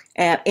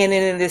 And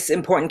in this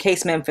important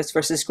case, Memphis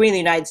versus Green, the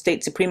United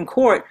States Supreme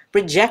Court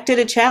rejected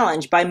a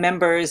challenge by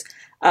members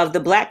of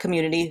the Black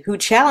community who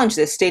challenged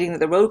this, stating that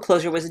the road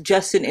closure was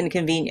just an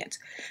inconvenience.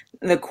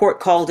 The court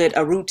called it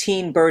a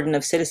routine burden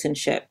of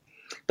citizenship.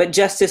 But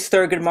Justice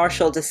Thurgood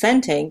Marshall,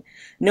 dissenting,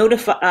 noted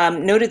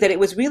that it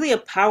was really a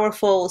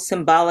powerful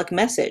symbolic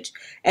message,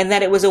 and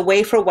that it was a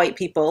way for white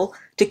people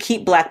to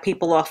keep Black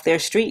people off their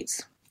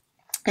streets.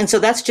 And so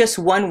that's just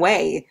one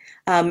way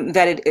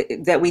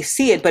that we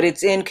see it, but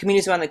it's in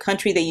communities around the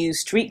country. They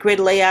use street grid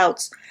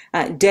layouts,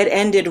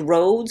 dead-ended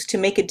roads to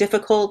make it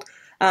difficult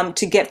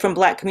to get from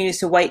Black communities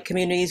to white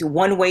communities,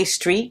 one-way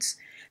streets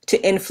to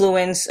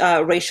influence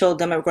racial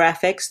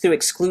demographics through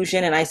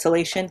exclusion and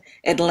isolation.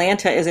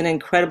 Atlanta is an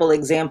incredible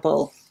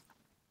example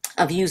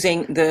of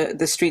using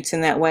the streets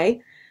in that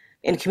way.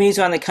 In communities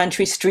around the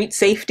country, street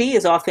safety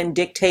is often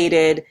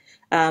dictated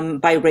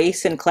by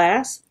race and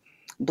class.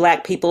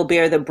 Black people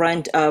bear the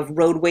brunt of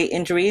roadway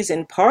injuries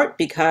in part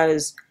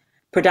because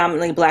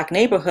predominantly Black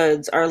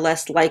neighborhoods are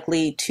less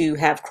likely to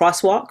have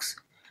crosswalks,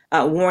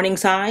 warning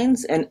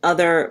signs, and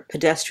other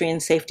pedestrian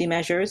safety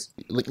measures.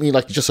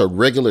 Like just a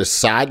regular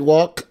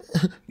sidewalk?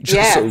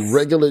 Just a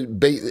regular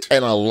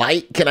and a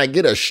light? Can I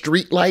get a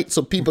street light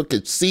so people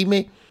could see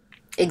me?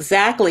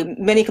 Exactly.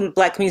 Many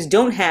Black communities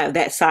don't have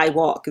that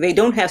sidewalk. They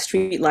don't have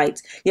street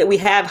lights. Yet we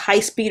have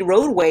high-speed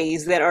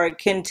roadways that are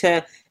akin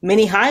to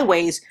mini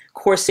highways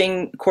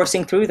coursing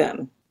through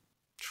them.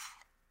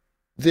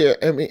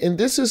 And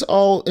this is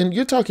all, and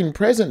you're talking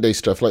present day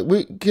stuff, like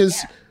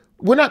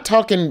we're not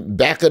talking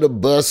back of the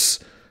bus,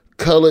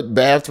 colored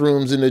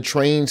bathrooms in the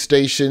train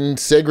station,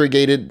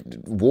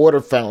 segregated water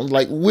fountains.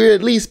 Like, we're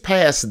at least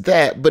past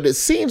that, but it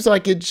seems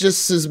like it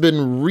just has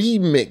been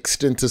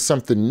remixed into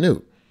something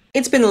new.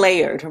 It's been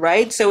layered,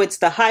 right? So it's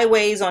the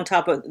highways on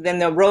top of, then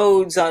the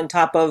roads on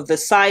top of the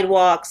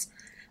sidewalks.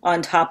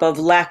 on top of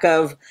lack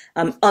of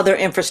other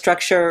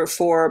infrastructure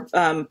for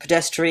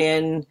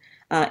pedestrian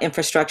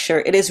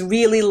infrastructure. It is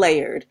really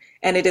layered,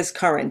 and it is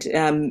current.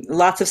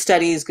 Lots of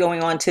studies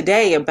going on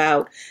today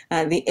about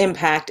the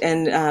impact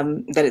and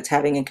that it's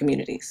having in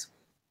communities.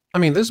 I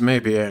mean, this may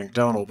be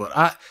anecdotal, but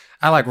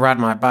I like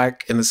riding my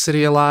bike in the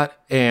city a lot,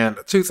 and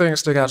two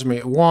things stick out to me.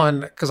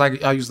 One, because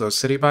I use those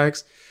city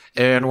bikes,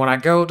 and when I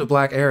go to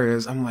black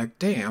areas, I'm like,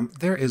 damn,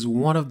 there is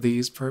one of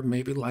these per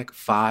maybe like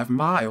 5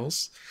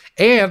 miles.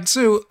 And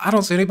two, I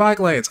don't see any bike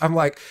lanes. I'm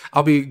like,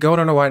 I'll be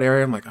going in a white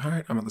area. I'm like, all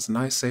right, I'm in this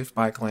nice, safe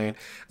bike lane.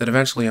 Then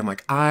eventually I'm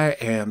like, I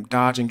am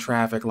dodging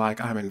traffic like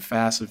I'm in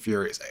Fast and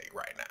Furious 8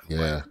 right now.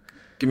 Yeah. Like,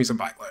 give me some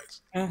bike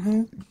lanes.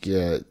 Mm-hmm.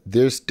 Yeah,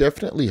 there's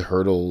definitely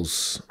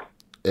hurdles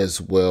as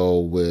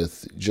well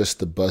with just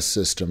the bus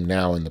system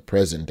now in the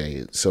present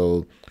day.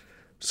 So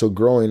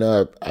growing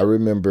up, I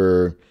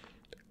remember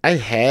I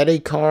had a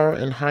car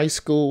in high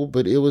school,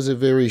 but it was a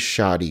very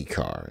shoddy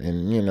car.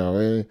 And, you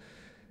know,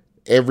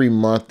 every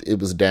month it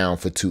was down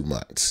for 2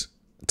 months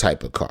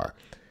type of car.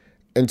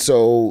 And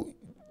so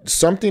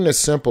something as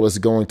simple as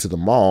going to the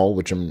mall,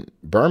 which in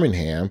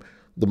Birmingham,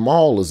 the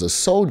mall is a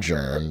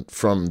sojourn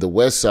from the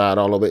west side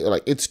all the way.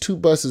 Like, it's 2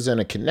 buses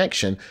and a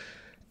connection.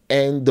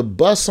 And the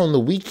bus on the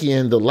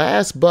weekend, the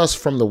last bus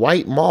from the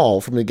White Mall,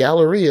 from the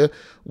Galleria,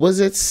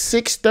 was at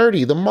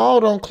 6:30. The mall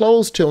don't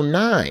close till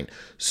 9.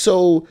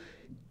 So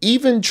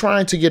even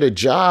trying to get a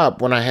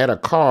job when I had a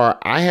car,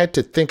 I had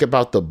to think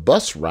about the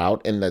bus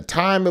route and the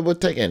time it would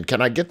take. And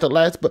can I get the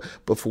last bus?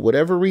 But for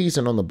whatever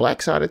reason, on the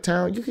black side of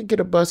town, you could get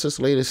a bus as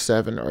late as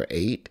 7 or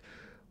 8,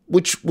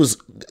 which was,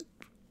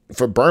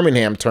 for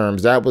Birmingham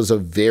terms, that was a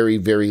very,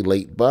 very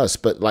late bus.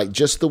 But like,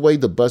 just the way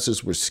the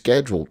buses were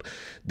scheduled,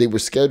 they were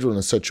scheduled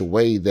in such a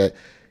way that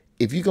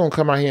if you're going to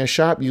come out here and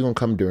shop, you're going to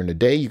come during the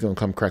day, you're going to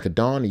come crack of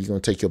dawn, and you're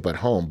going to take your butt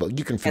home. But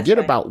you can forget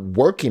about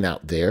working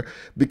out there,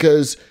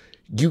 because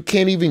you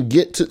can't even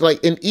get to, like,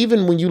 and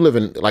even when you live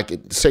in, like,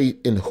 say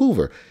in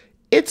Hoover,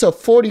 it's a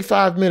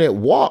 45-minute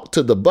walk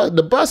to the bus.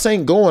 The bus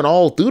ain't going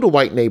all through the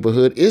white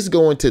neighborhood. It's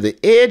going to the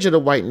edge of the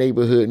white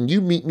neighborhood, and you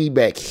meet me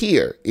back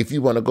here if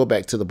you want to go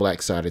back to the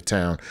black side of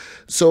town.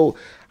 So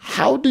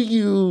how do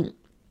you,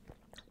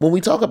 when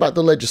we talk about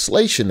the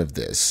legislation of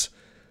this,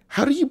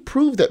 how do you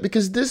prove that?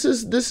 Because this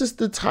is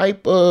the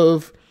type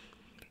of,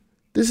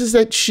 this is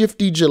that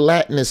shifty,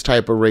 gelatinous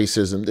type of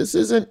racism. This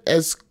isn't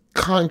as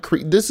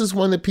concrete. This is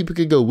one that people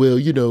could go, well,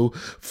 you know,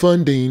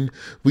 funding,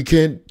 we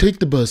can't take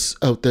the bus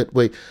out that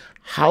way.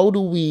 How do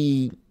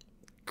we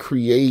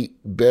create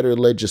better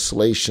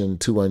legislation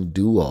to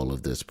undo all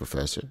of this,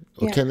 Professor?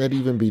 Or can that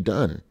even be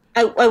done?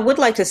 I would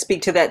like to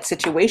speak to that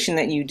situation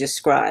that you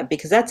described,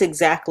 because that's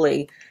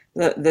exactly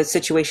the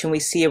situation we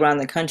see around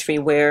the country,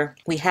 where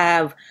we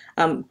have,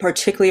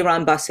 particularly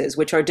around buses,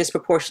 which are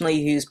disproportionately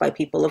used by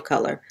people of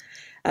color,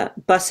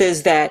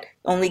 buses that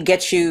only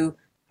get you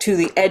to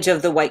the edge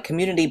of the white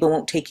community but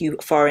won't take you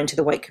far into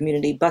the white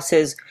community,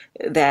 buses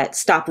that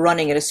stop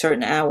running at a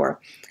certain hour.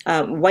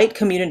 White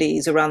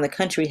communities around the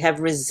country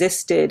have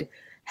resisted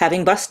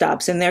having bus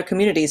stops in their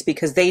communities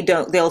because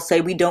they'll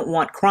say, we don't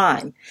want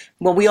crime.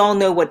 Well, we all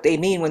know what they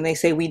mean when they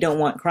say we don't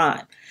want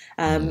crime.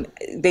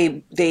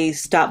 They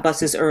stop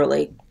buses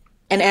early.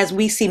 And as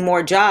we see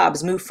more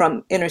jobs move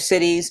from inner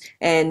cities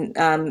and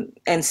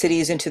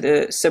cities into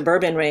the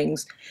suburban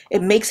rings,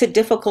 it makes it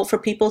difficult for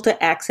people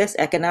to access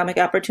economic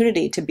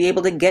opportunity, to be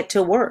able to get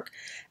to work.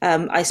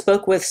 I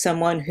spoke with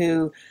someone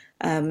who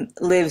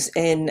lives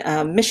in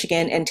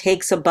Michigan and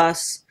takes a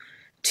bus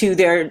to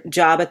their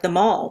job at the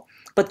mall.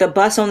 But the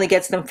bus only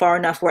gets them far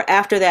enough where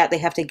after that they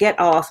have to get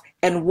off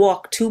and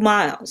walk 2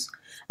 miles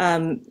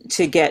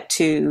to get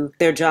to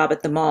their job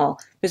at the mall.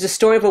 There's a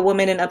story of a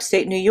woman in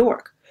upstate New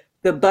York.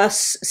 The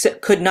bus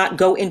could not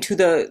go into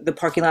the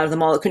parking lot of the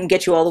mall. It couldn't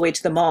get you all the way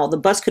to the mall. The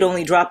bus could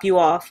only drop you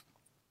off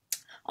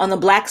on the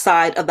black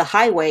side of the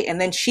highway, and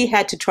then she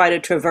had to try to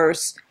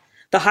traverse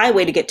the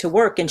highway to get to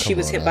work, and she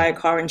was hit by a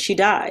car and she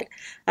died.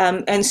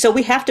 And so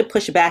we have to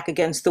push back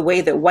against the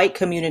way that white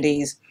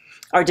communities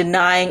are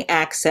denying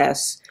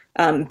access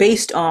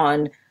based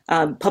on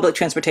public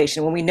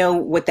transportation, when we know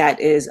what that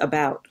is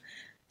about.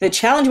 The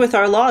challenge with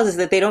our laws is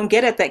that they don't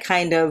get at that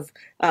kind of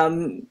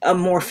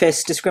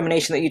amorphous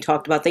discrimination that you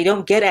talked about. They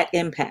don't get at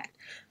impact.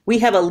 We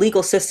have a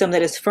legal system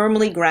that is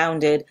firmly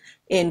grounded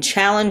in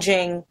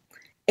challenging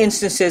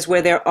instances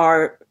where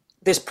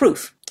there's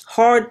proof,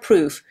 hard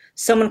proof.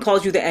 Someone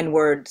calls you the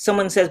N-word.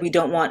 Someone says we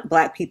don't want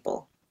Black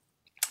people.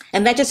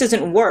 And that just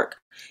doesn't work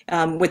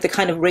with the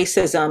kind of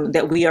racism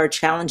that we are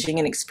challenging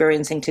and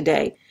experiencing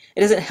today.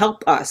 It doesn't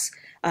help us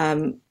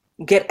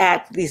get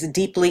at these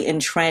deeply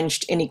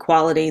entrenched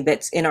inequality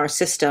that's in our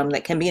system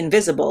that can be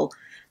invisible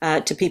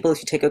to people if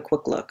you take a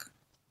quick look.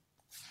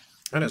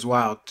 That is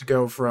wild to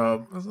go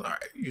from, all right,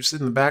 you sit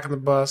in the back of the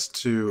bus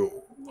to,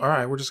 all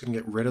right, we're just going to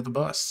get rid of the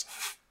bus.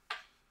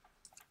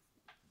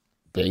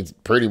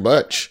 Pretty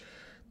much.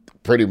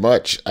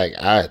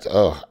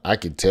 I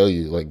can tell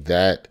you, like,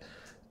 that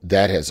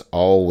has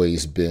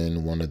always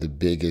been one of the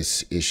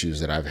biggest issues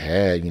that I've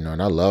had,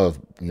 and I love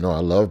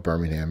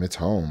Birmingham, it's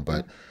home,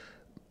 but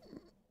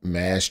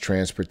mass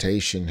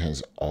transportation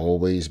has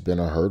always been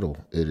a hurdle.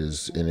 It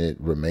is, and it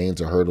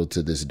remains a hurdle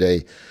to this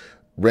day.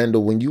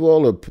 Randall, when you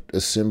all are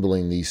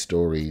assembling these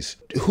stories,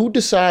 who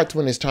decides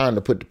when it's time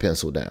to put the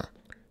pencil down?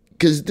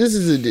 Because this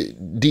is a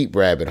deep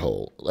rabbit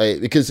hole.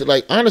 Because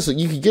honestly,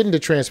 you could get into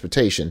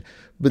transportation,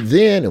 but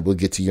then, and we'll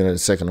get to you in a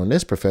second on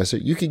this, Professor,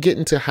 you could get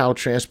into how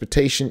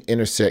transportation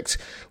intersects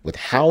with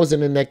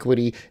housing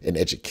inequity and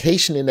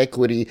education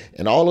inequity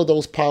and all of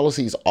those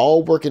policies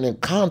all working in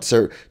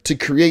concert to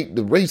create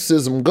the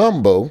racism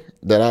gumbo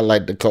that I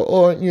like to call,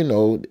 or,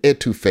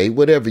 etouffee,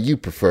 whatever you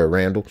prefer,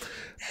 Randall.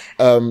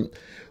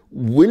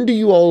 When do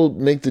you all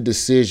make the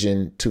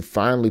decision to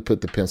finally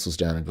put the pencils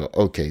down and go,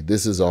 okay,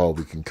 this is all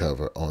we can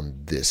cover on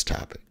this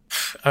topic?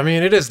 I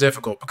mean, it is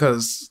difficult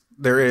because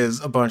there is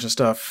a bunch of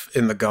stuff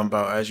in the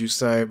gumbo, as you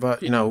say. But,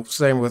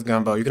 same with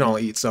gumbo. You can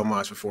only eat so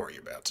much before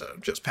you're about to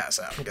just pass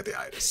out and get the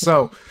itis.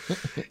 So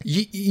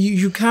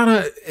you kind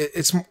of,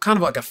 it's kind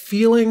of like a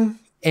feeling,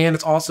 and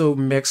it's also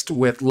mixed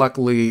with,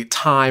 luckily,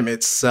 time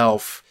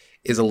itself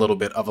is a little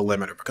bit of a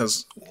limiter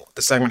because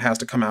the segment has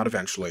to come out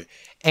eventually.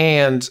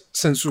 And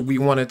since we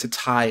wanted to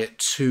tie it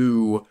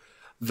to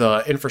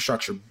the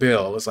infrastructure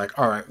bill, it's like,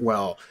 all right,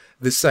 well,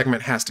 this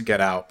segment has to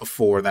get out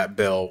before that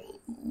bill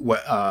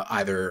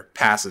either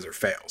passes or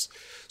fails.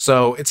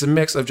 So it's a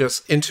mix of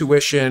just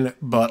intuition,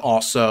 but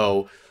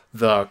also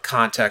the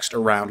context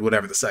around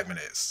whatever the segment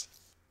is.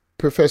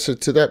 Professor,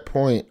 to that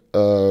point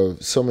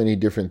of so many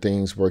different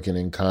things working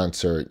in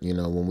concert,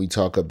 when we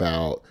talk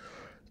about,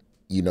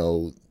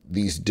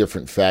 these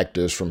different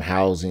factors from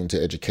housing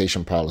to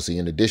education policy,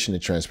 in addition to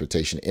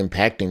transportation,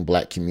 impacting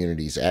Black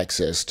communities'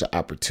 access to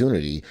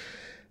opportunity,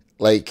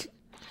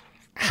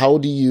 how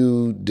do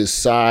you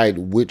decide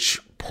which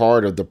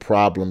part of the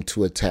problem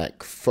to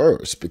attack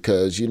first?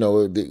 Because,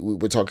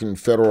 we're talking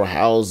federal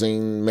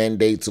housing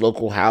mandates,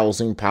 local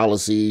housing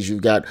policies.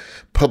 You've got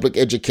public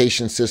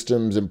education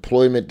systems,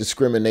 employment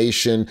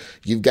discrimination.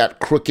 You've got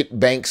crooked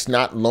banks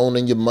not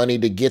loaning you money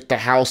to get the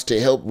house to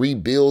help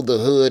rebuild the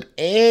hood.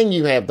 And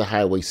you have the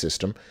highway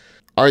system.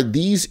 Are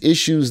these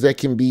issues that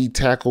can be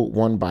tackled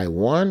one by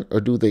one,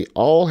 or do they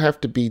all have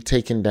to be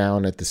taken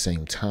down at the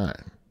same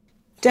time?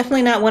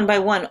 Definitely not one by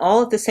one,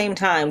 all at the same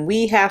time.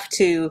 We have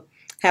to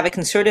have a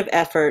concerted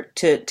effort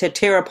to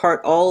tear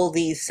apart all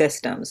these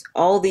systems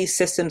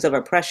of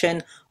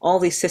oppression, all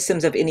these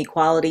systems of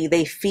inequality.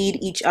 They feed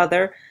each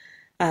other,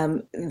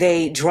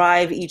 they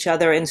drive each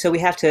other, and so we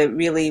have to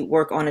really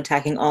work on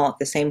attacking all at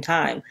the same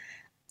time.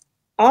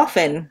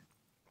 Often,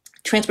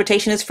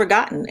 transportation is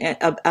forgotten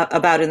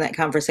about in that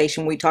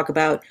conversation. We talk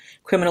about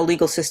criminal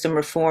legal system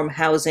reform,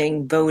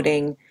 housing,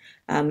 voting,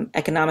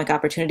 economic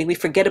opportunity. We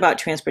forget about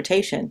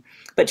transportation.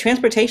 But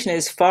transportation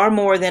is far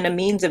more than a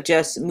means of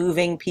just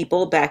moving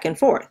people back and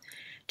forth.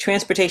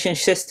 Transportation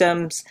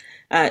systems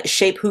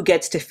shape who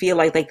gets to feel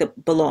like they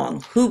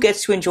belong, who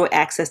gets to enjoy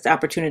access to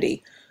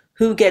opportunity,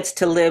 who gets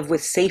to live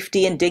with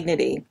safety and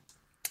dignity.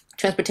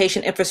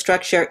 Transportation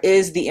infrastructure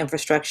is the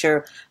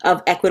infrastructure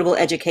of equitable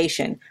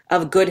education,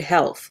 of good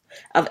health,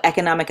 of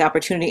economic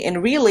opportunity,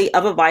 and really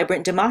of a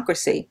vibrant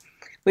democracy.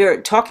 We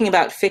are talking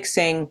about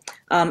fixing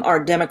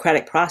our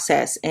democratic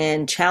process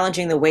and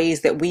challenging the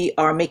ways that we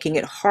are making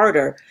it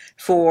harder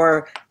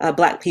for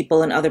Black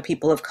people and other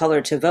people of color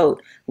to vote.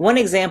 One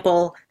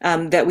example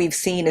that we've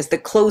seen is the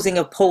closing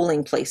of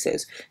polling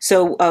places.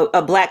 So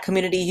a Black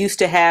community used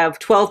to have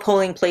 12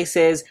 polling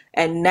places,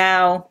 and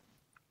now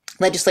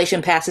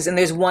legislation passes and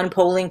there's one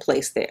polling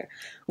place there.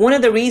 One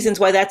of the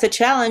reasons why that's a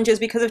challenge is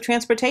because of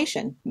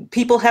transportation.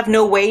 People have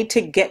no way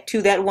to get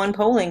to that one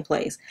polling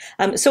place.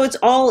 So it's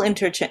all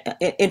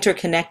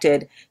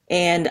interconnected.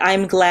 And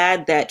I'm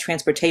glad that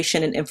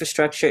transportation and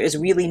infrastructure is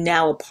really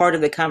now a part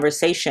of the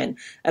conversation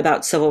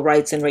about civil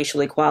rights and racial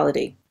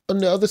equality. On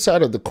the other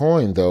side of the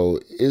coin, though,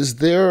 is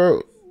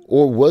there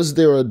or was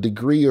there a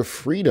degree of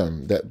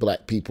freedom that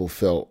Black people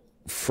felt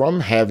from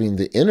having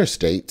the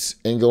interstates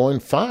and going,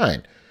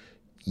 fine,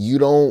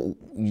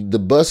 the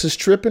bus is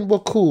tripping?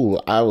 Well,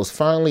 cool. I was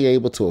finally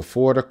able to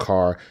afford a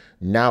car.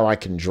 Now I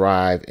can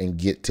drive and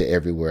get to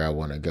everywhere I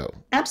want to go.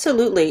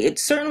 Absolutely. It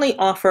certainly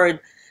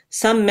offered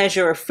some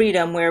measure of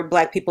freedom where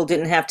Black people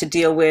didn't have to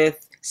deal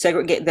with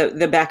segregate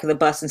the back of the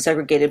bus and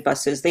segregated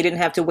buses. They didn't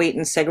have to wait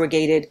in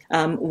segregated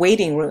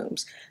waiting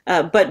rooms.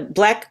 But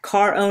Black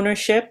car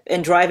ownership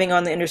and driving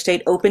on the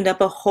interstate opened up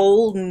a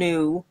whole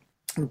new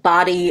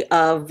body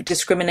of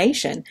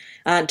discrimination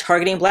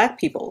targeting Black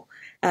people.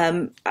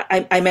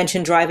 I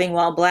mentioned driving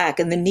while Black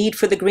and the need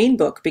for the Green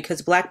Book,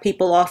 because Black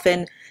people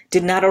often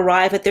did not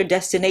arrive at their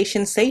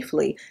destination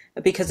safely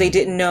because they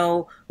didn't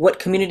know what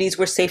communities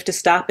were safe to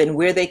stop in,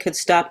 where they could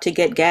stop to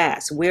get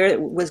gas, where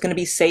it was going to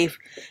be safe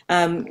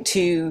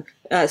to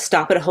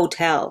stop at a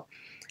hotel.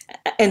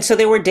 And so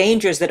there were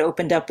dangers that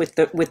opened up with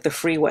the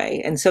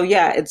freeway. And so,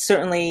 yeah, it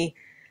certainly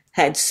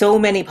had so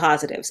many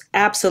positives,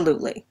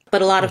 absolutely,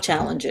 but a lot of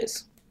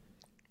challenges.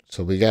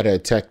 So we got to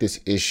attack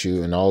this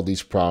issue and all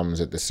these problems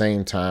at the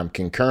same time,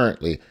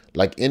 concurrently,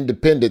 like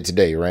Independence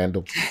Day,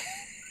 Randall.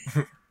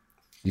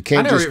 You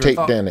can't just take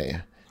down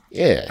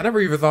Yeah. I never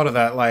even thought of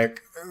that.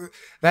 Like,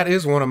 that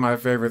is one of my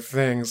favorite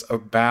things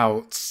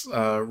about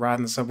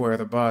riding the subway or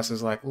the bus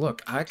is like,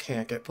 look, I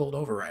can't get pulled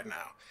over right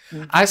now.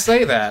 I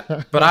say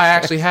that, but I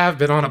actually have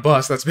been on a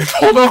bus that's been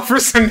pulled over,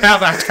 so now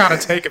that I kind of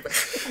take it.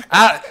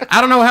 I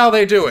don't know how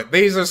they do it.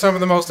 These are some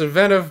of the most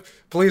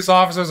inventive police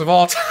officers of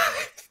all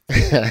time.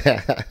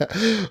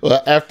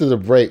 Well, after the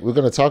break, we're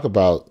going to talk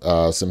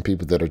about some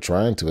people that are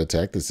trying to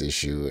attack this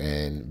issue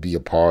and be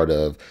a part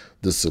of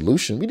the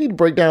solution. We need to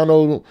break down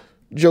old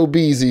Joe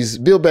Beasley's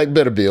Build Back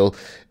Better bill,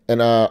 and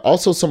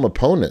also some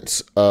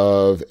opponents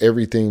of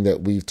everything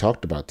that we've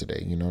talked about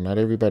today. You know, not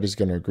everybody's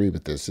going to agree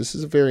with this. This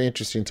is a very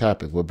interesting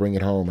topic. We'll bring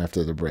it home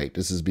after the break.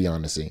 This is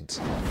Beyond the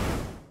Scenes.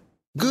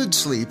 Good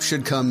sleep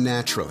should come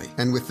naturally,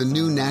 and with the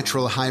new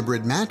Natural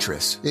Hybrid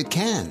mattress, it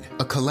can.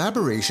 A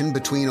collaboration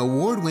between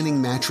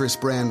award-winning mattress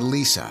brand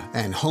Leesa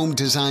and home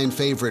design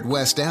favorite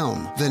West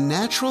Elm, the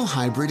Natural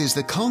Hybrid is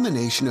the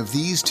culmination of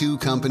these two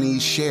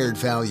companies' shared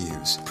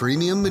values: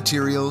 premium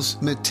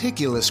materials,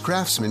 meticulous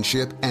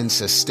craftsmanship, and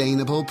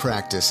sustainable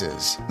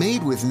practices.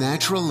 Made with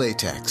natural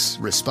latex,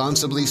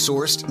 responsibly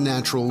sourced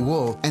natural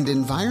wool, and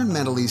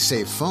environmentally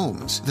safe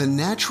foams, the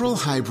Natural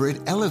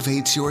Hybrid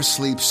elevates your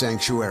sleep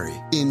sanctuary,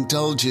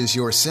 indulges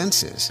your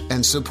senses,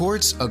 and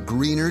supports a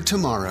greener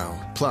tomorrow.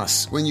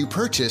 Plus, when you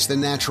purchase the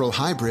Natural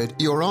Hybrid,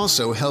 you're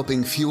also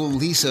helping fuel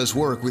Leesa's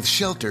work with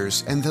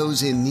shelters and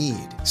those in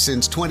need.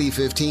 Since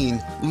 2015,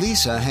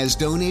 Leesa has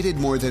donated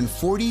more than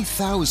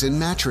 40,000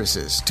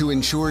 mattresses to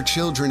ensure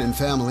children and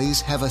families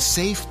have a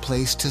safe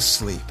place to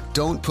sleep.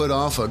 Don't put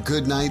off a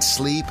good night's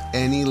sleep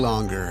any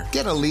longer.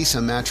 Get a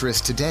Leesa mattress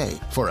today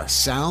for a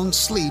sound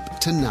sleep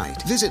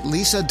tonight. Visit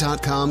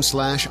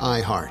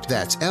leesa.com/iHeart.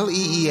 That's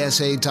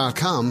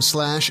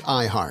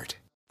LEESA.com/iHeart.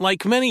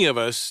 Like many of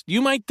us,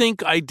 you might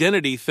think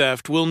identity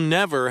theft will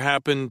never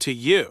happen to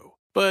you.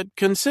 But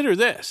consider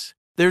this.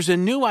 There's a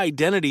new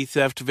identity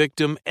theft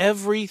victim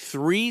every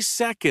 3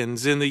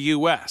 seconds in the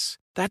U.S.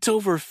 That's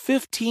over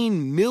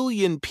 15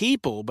 million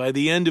people by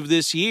the end of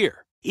this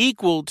year,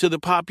 equal to the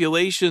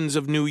populations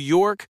of New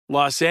York,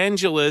 Los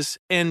Angeles,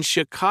 and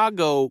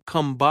Chicago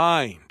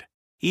combined.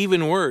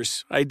 Even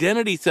worse,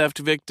 identity theft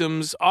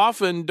victims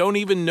often don't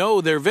even know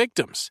they're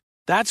victims.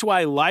 That's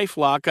why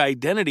LifeLock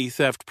Identity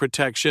Theft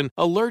Protection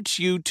alerts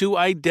you to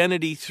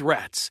identity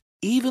threats,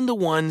 even the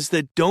ones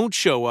that don't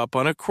show up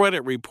on a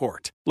credit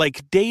report,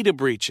 like data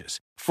breaches,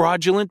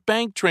 fraudulent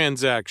bank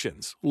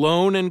transactions,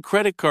 loan and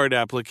credit card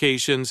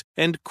applications,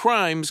 and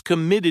crimes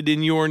committed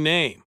in your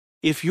name.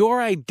 If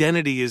your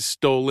identity is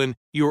stolen,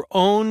 your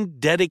own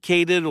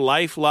dedicated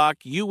LifeLock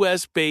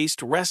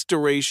U.S.-based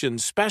restoration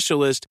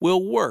specialist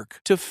will work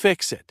to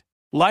fix it.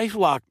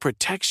 LifeLock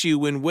protects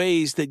you in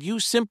ways that you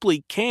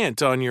simply can't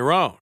on your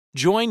own.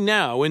 Join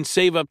now and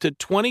save up to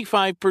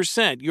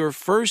 25% your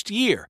first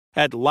year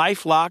at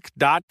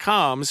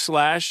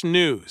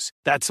LifeLock.com/news.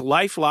 That's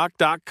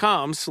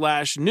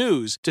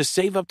LifeLock.com/news to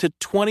save up to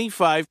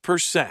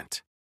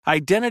 25%.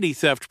 Identity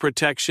theft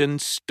protection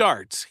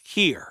starts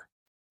here.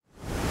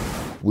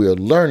 We're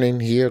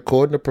learning here,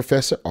 according to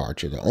Professor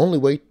Archer, the only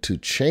way to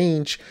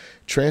change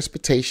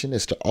transportation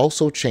is to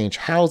also change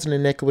housing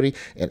inequity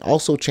and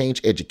also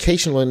change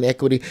educational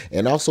inequity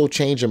and also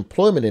change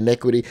employment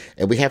inequity.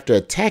 And we have to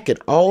attack it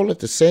all at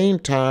the same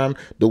time,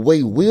 the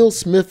way Will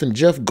Smith and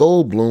Jeff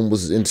Goldblum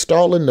was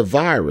installing the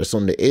virus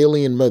on the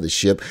alien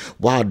mothership,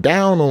 while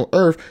down on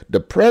Earth, the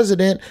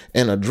president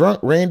and a drunk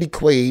Randy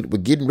Quaid were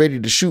getting ready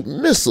to shoot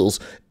missiles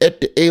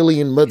at the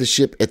alien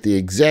mothership at the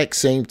exact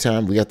same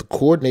time. We have to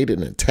coordinate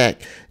an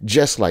attack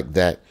just like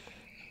that.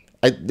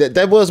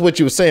 That was what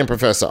you were saying,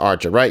 Professor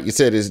Archer, right? You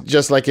said it's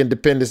just like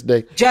Independence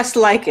Day? Just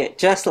like it.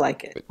 Just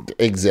like it.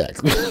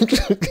 Exactly.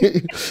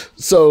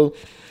 So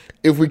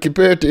if we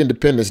compare it to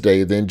Independence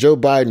Day, then Joe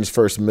Biden's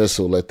first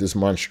missile at this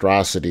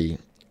monstrosity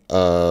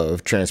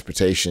of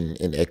transportation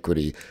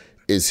inequity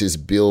is his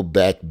Build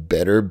Back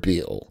Better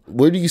bill.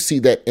 Where do you see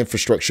that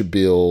infrastructure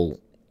bill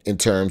in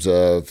terms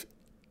of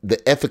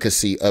the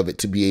efficacy of it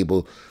to be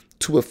able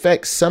to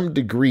affect some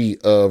degree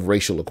of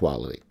racial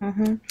equality?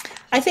 Mm-hmm.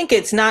 I think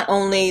it's not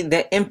only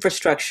the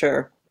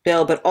infrastructure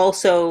bill, but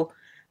also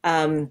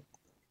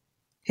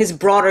his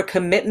broader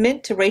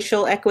commitment to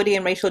racial equity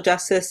and racial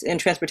justice in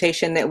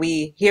transportation that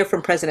we hear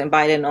from President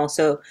Biden and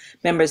also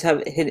members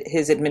of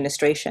his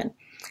administration.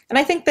 And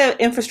I think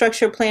the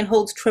infrastructure plan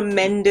holds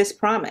tremendous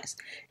promise.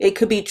 It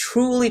could be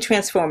truly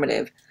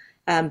transformative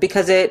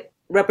because it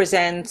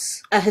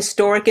represents a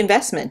historic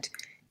investment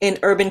in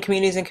urban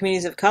communities and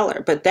communities of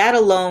color. But that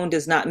alone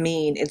does not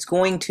mean it's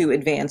going to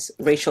advance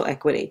racial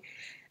equity.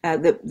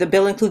 The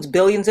bill includes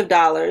billions of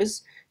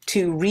dollars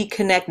to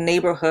reconnect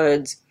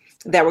neighborhoods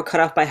that were cut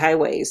off by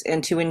highways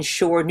and to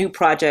ensure new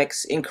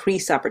projects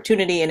increase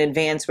opportunity and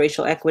advance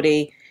racial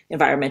equity,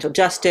 environmental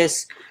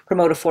justice,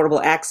 promote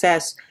affordable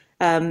access.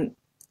 Members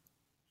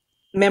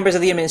of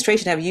the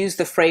administration have used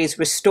the phrase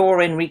restore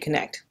and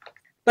reconnect.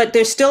 But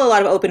there's still a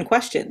lot of open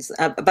questions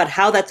about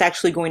how that's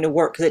actually going to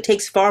work, because it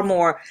takes far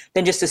more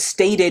than just a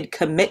stated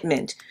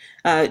commitment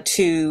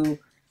to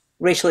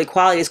racial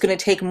equality. It's going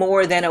to take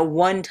more than a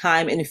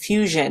one-time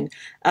infusion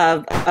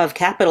of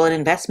capital and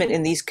investment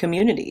in these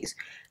communities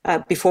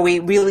before we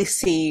really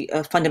see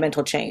a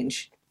fundamental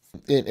change.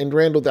 And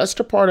Randall, that's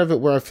the part of it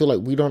where I feel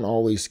like we don't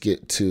always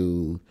get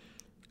to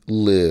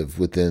live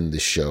within the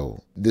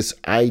show. This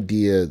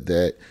idea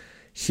that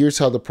here's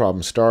how the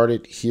problem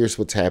started, here's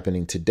what's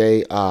happening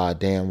today. Ah,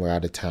 damn, we're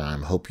out of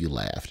time. Hope you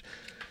laughed.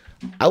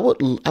 I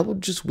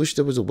would just wish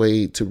there was a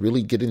way to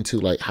really get into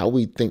like how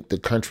we think the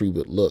country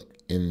would look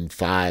in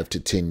 5 to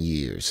 10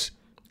 years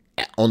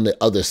on the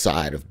other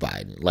side of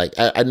Biden. Like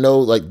I know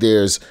like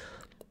there's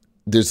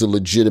a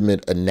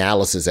legitimate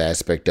analysis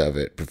aspect of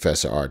it,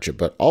 Professor Archer,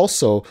 but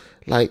also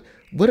like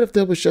what if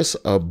there was just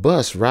a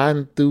bus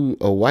riding through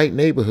a white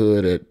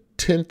neighborhood at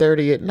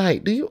 10:30 at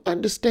night? Do you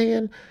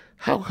understand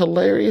how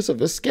hilarious of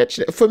a sketch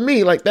for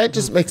me? Like that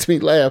just makes me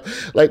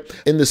laugh. Like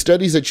in the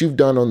studies that you've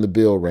done on the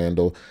bill,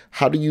 Randall,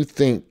 how do you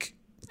think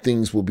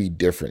things will be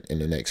different in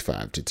the next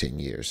 5 to 10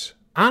 years?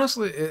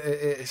 Honestly,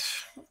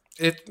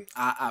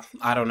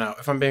 I don't know.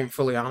 If I'm being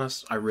fully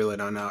honest, I really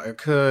don't know. It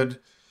could,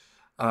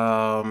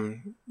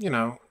 like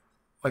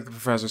the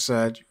professor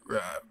said,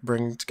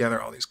 bring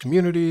together all these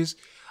communities,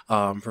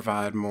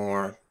 provide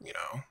more,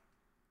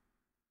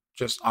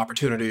 just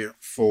opportunity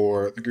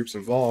for the groups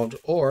involved.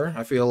 Or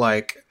I feel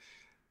like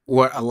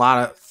what a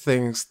lot of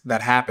things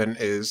that happen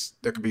is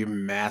there could be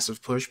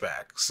massive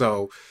pushback.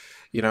 So,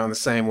 in the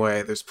same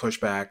way there's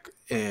pushback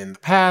in the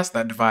past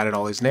that divided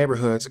all these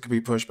neighborhoods, it could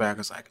be pushback.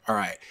 It's like, all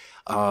right,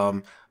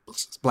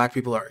 Black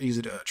people are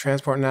easy to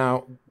transport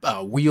now.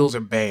 Wheels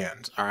are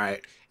banned, all right?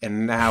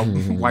 And now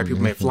white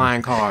people make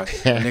flying cars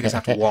and niggas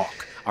have to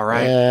walk, all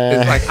right?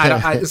 It's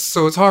like,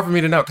 so it's hard for me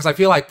to know because I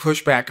feel like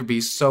pushback could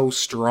be so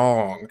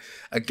strong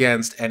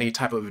against any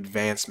type of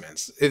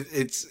advancements.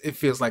 It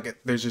feels like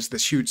there's just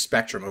this huge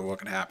spectrum of what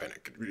could happen.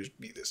 It could just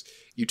be this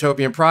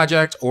utopian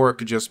project, or it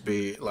could just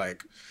be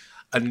like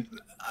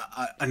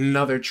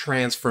another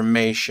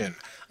transformation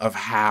of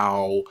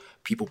how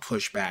people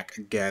push back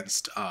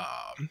against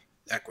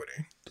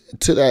equity.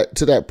 To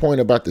that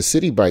point about the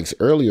city bikes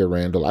earlier,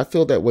 Randall, I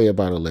feel that way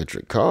about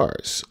electric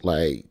cars.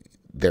 Like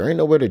there ain't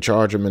nowhere to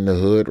charge them in the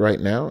hood right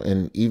now.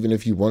 And even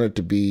if you wanted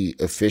to be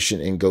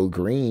efficient and go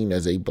green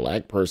as a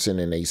Black person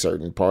in a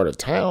certain part of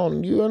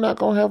town, you're not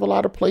going to have a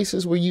lot of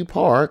places where you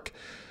park.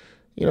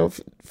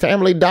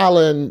 Family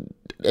Dollar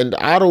and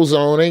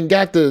AutoZone ain't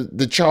got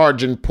the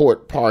charging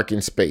port parking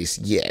space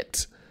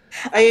yet.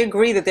 I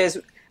agree that there's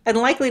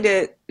unlikely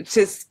to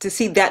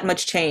see that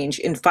much change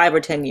in 5 or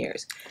 10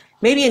 years.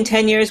 Maybe in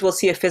 10 years, we'll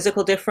see a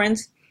physical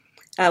difference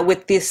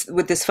with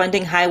this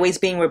funding, highways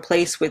being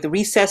replaced with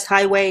recessed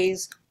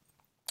highways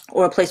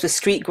or replaced with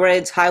street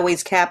grids,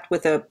 highways capped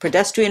with a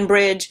pedestrian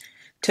bridge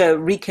to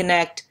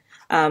reconnect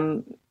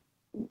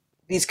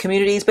these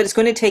communities. But it's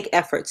going to take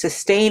effort,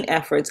 sustained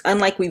efforts,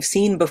 unlike we've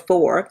seen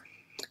before,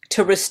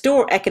 to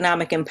restore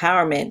economic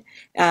empowerment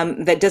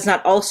that does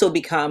not also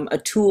become a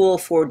tool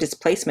for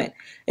displacement.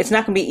 It's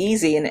not going to be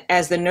easy. And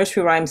as the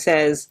nursery rhyme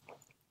says,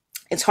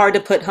 it's hard to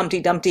put Humpty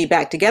Dumpty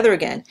back together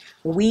again.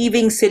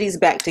 Weaving cities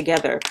back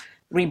together,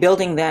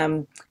 rebuilding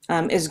them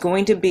is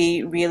going to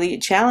be really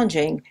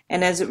challenging.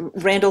 And as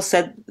Randall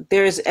said,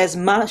 there's as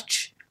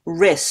much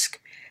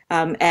risk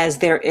as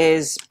there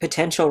is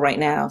potential right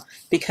now,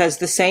 because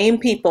the same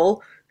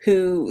people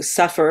who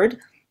suffered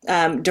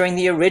during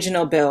the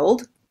original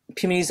build,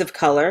 communities of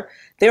color,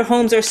 their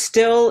homes are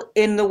still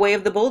in the way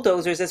of the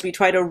bulldozers as we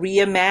try to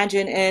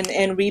reimagine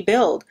and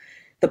rebuild.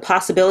 The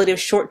possibility of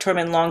short-term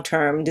and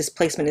long-term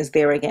displacement is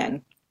there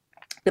again.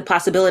 The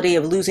possibility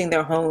of losing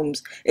their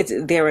homes, it's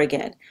there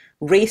again.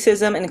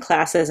 Racism and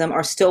classism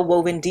are still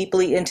woven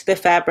deeply into the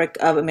fabric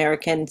of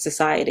American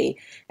society.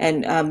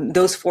 And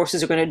those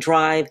forces are going to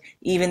drive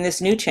even this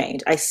new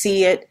change. I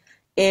see it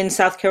in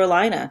South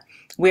Carolina,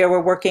 where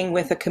we're working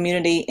with a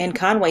community in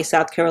Conway,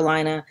 South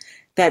Carolina,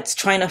 that's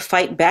trying to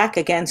fight back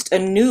against a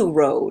new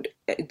road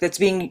that's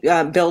being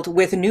built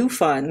with new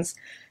funds,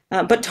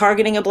 but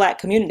targeting a Black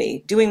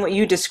community, doing what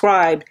you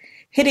described,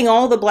 hitting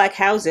all the Black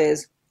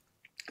houses,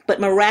 but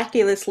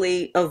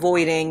miraculously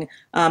avoiding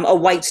a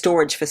white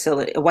storage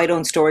facility, a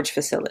white-owned storage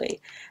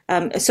facility.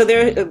 So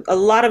there are a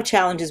lot of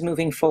challenges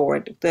moving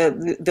forward.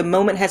 The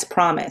moment has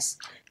promise,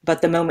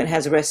 but the moment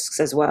has risks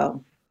as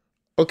well.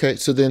 Okay,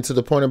 so then to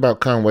the point about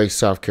Conway,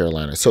 South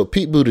Carolina. So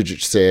Pete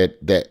Buttigieg said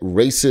that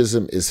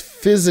racism is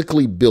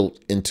physically built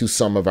into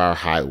some of our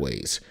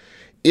highways.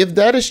 If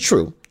that is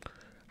true,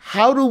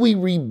 how do we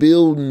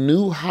rebuild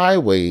new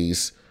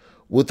highways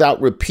without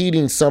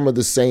repeating some of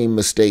the same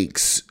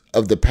mistakes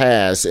of the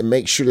past and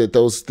make sure that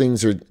those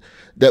things are,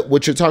 that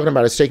what you're talking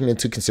about is taken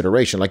into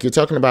consideration? Like you're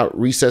talking about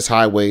recessed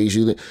highways,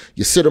 you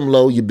sit them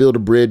low, you build a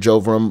bridge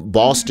over them.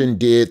 Boston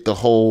did the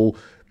whole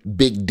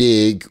big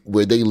dig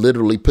where they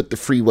literally put the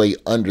freeway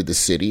under the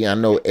city. I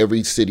know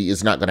every city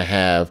is not going to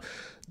have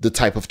the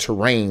type of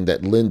terrain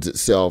that lends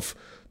itself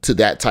to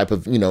that type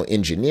of,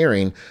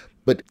 engineering.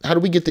 But how do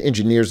we get the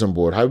engineers on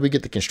board? How do we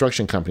get the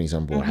construction companies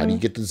on board? Mm-hmm. How do you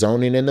get the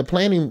zoning and the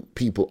planning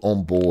people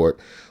on board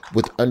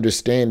with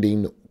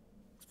understanding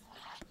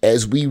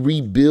as we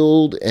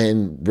rebuild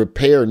and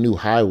repair new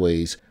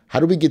highways, how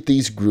do we get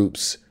these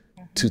groups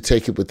to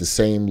take it with the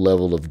same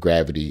level of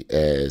gravity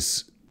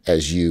as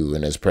you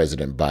and as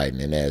President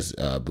Biden and as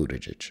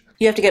Buttigieg?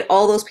 You have to get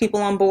all those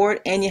people on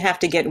board, and you have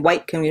to get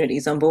white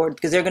communities on board,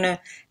 because they're going to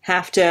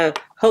have to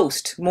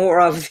host more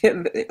of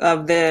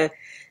the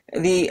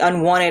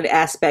unwanted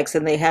aspects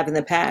than they have in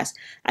the past.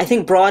 I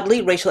think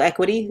broadly, racial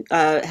equity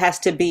has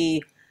to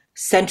be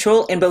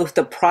central in both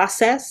the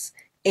process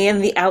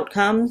and the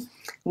outcome.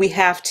 We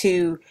have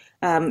to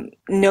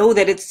know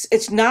that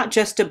it's not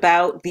just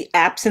about the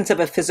absence of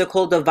a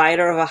physical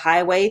divider of a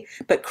highway,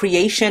 but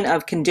creation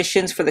of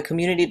conditions for the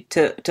community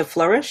to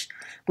flourish.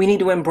 We need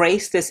to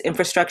embrace this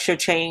infrastructure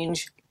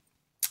change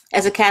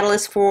as a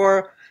catalyst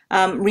for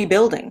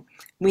rebuilding.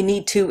 We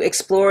need to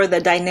explore the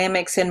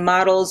dynamics and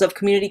models of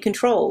community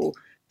control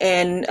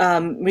and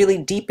really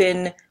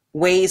deepen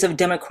ways of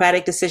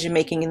democratic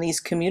decision-making in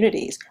these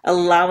communities,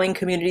 allowing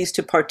communities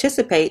to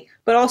participate,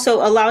 but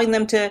also allowing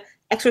them to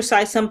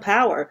exercise some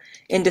power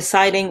in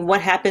deciding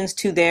what happens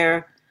to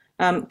their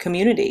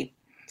community.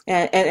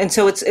 And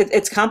so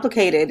it's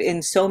complicated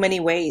in so many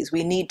ways.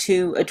 We need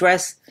to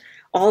address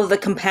all of the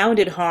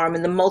compounded harm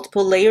and the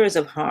multiple layers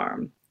of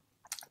harm.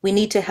 We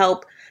need to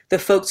help the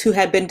folks who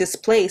have been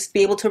displaced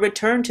be able to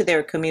return to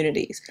their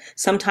communities,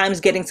 sometimes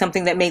getting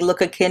something that may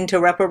look akin to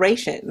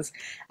reparations,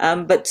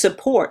 but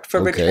support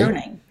for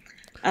returning.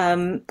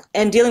 And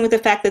dealing with the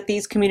fact that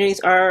these communities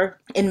are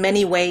in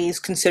many ways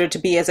considered to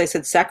be, as I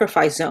said,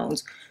 sacrifice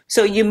zones.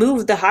 So you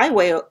move the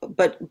highway,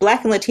 but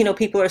Black and Latino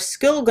people are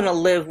still going to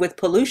live with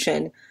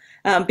pollution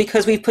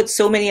because we've put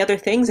so many other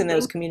things in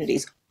those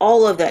communities.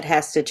 All of that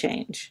has to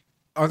change.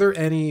 Are there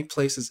any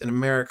places in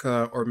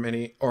America or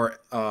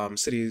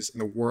cities in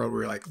the world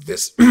where like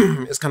this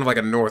is kind of like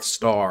a North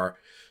Star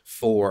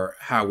for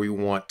how we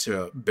want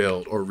to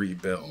build or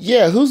rebuild?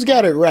 Yeah, who's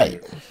got it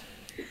right?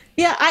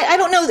 Yeah, I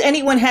don't know if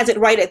anyone has it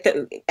right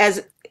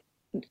as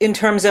in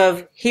terms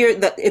of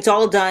it's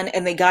all done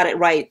and they got it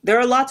right. There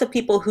are lots of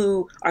people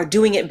who are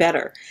doing it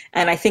better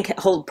and I think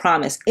hold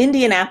promise.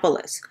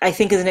 Indianapolis, I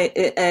think, is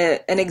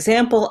an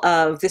example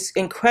of this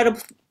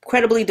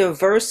incredibly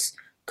diverse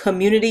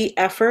community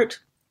effort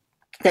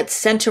that's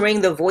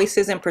centering the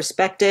voices and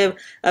perspective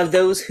of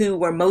those who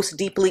were most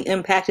deeply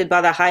impacted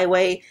by the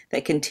highway,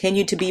 that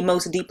continue to be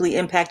most deeply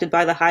impacted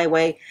by the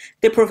highway.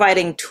 They're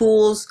providing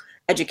tools,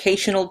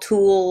 educational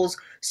tools,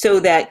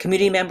 so that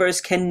community members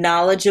can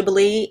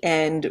knowledgeably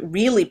and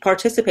really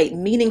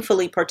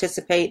meaningfully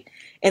participate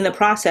in the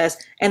process.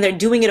 And they're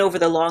doing it over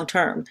the long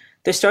term.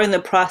 They're starting the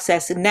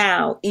process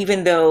now,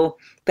 even though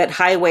that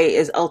highway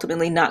is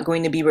ultimately not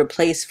going to be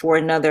replaced for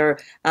another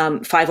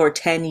 5 or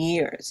 10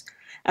 years.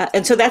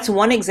 And so that's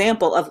one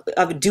example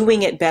of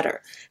doing it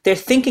better. They're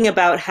thinking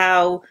about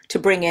how to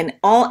bring in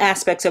all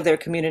aspects of their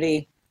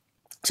community.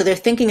 So they're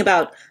thinking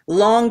about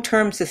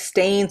long-term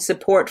sustained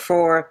support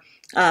for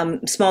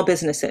small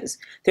businesses.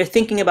 They're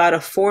thinking about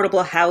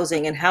affordable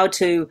housing and how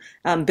to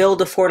build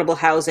affordable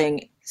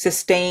housing,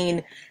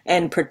 sustain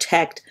and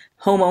protect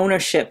home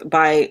ownership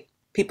by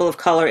people of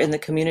color in the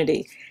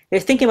community.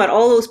 They're thinking about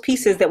all those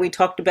pieces that we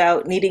talked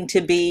about needing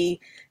to be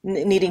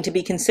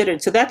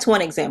considered. So that's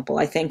one example,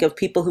 I think, of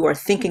people who are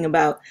thinking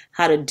about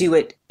how to do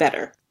it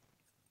better.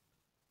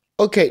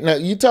 Okay, now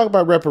you talk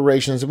about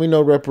reparations, and we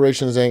know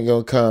reparations ain't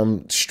going to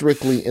come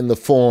strictly in the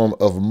form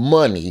of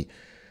money.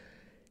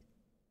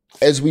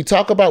 As we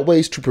talk about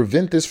ways to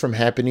prevent this from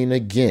happening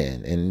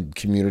again in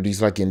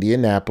communities like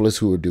Indianapolis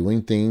who are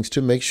doing things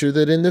to make sure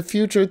that in the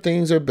future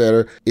things are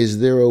better, is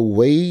there a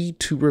way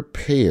to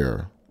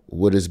repair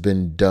what has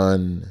been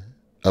done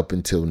up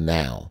until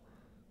now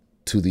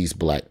to these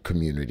Black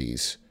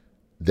communities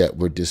that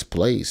were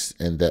displaced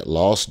and that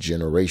lost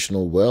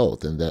generational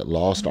wealth and that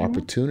lost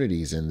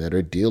opportunities and that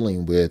are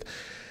dealing with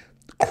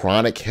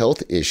chronic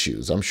health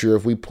issues? I'm sure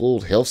if we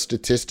pulled health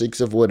statistics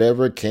of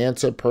whatever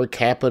cancer per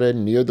capita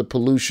near the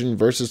pollution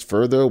versus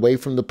further away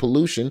from the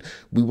pollution,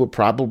 we would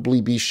probably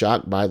be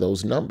shocked by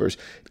those numbers.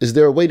 Is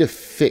there a way to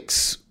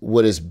fix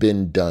what has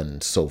been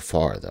done so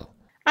far, though?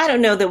 I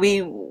don't know that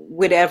we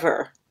would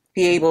ever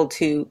be able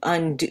to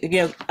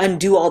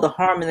undo all the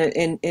harm,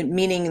 in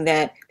meaning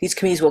that these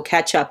communities will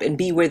catch up and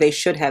be where they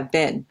should have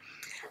been.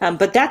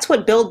 But that's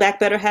what Build Back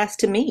Better has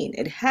to mean.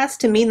 It has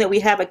to mean that we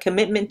have a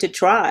commitment to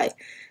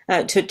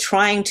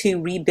trying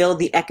to rebuild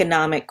the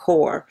economic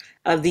core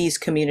of these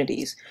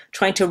communities,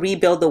 trying to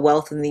rebuild the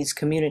wealth in these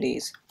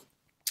communities,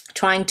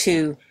 trying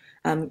to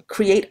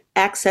create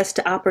access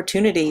to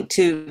opportunity,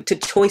 to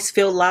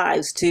choice-filled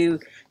lives, to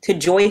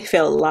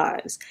joy-filled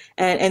lives.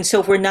 And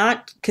so if we're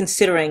not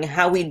considering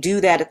how we do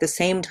that at the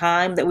same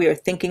time that we are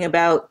thinking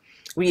about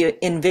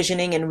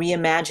envisioning and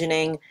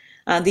reimagining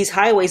these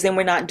highways, then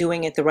we're not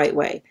doing it the right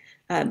way.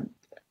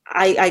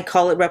 I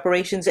call it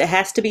reparations. It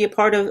has to be a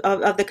part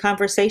of the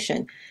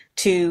conversation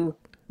to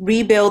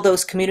rebuild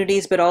those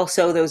communities, but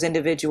also those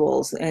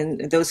individuals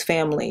and those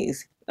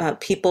families,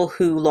 people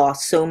who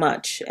lost so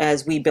much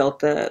as we built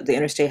the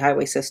interstate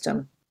highway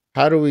system.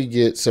 How do we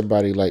get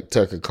somebody like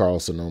Tucker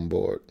Carlson on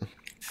board?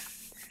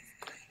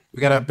 We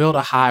got to build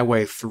a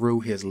highway through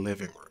his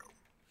living room.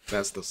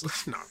 That's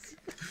the no.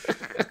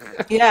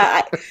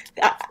 Yeah,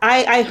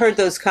 I heard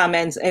those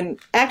comments, and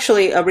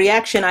actually a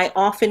reaction I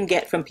often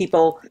get from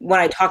people when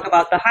I talk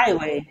about the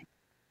highway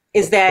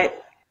is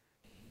that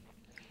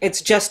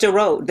it's just a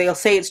road. They'll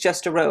say it's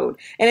just a road.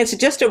 And it's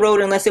just a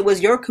road unless it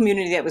was your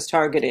community that was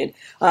targeted,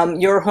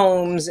 your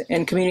homes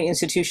and community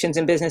institutions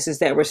and businesses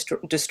that were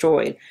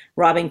destroyed,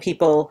 robbing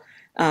people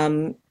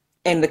and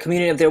the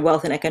community of their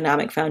wealth and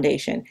economic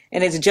foundation.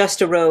 And it's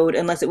just a road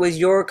unless it was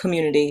your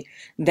community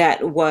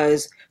that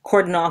was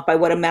cordoned off by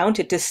what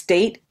amounted to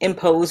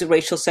state-imposed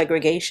racial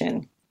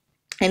segregation.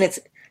 And it's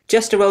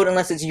just a road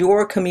unless it's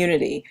your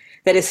community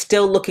that is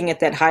still looking at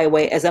that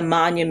highway as a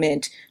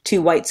monument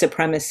to white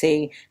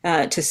supremacy,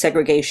 to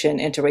segregation,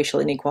 and to racial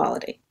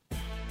inequality.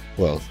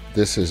 Well,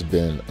 this has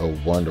been a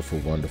wonderful,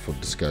 wonderful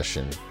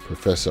discussion.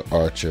 Professor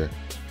Archer,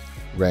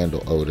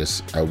 Randall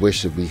Otis, I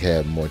wish that we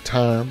had more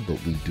time,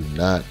 but we do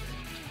not.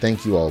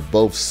 Thank you all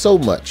both so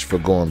much for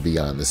going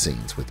beyond the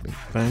scenes with me.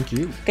 Thank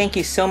you. Thank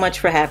you so much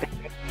for having me.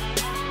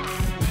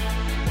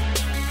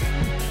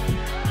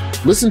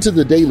 Listen to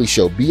The Daily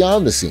Show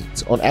Beyond the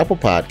Scenes on Apple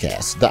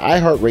Podcasts, the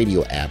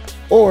iHeartRadio app,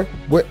 or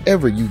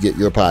wherever you get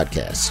your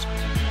podcasts.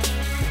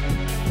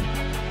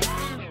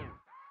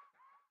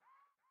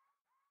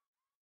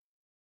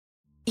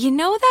 You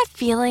know that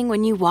feeling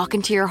when you walk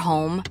into your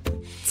home,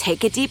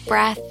 take a deep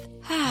breath,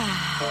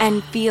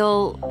 and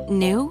feel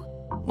new?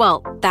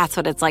 Well, that's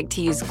what it's like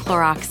to use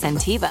Clorox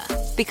Scentiva.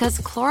 Because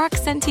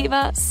Clorox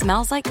Scentiva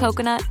smells like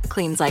coconut,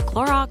 cleans like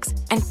Clorox,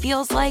 and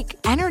feels like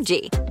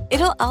energy.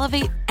 It'll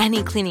elevate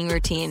any cleaning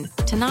routine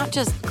to not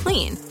just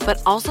clean,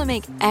 but also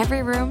make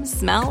every room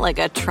smell like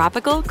a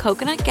tropical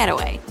coconut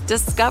getaway.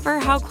 Discover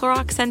how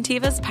Clorox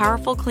Scentiva's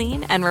powerful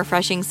clean and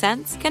refreshing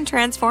scents can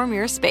transform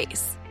your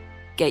space.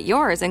 Get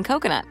yours in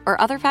coconut or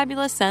other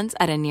fabulous scents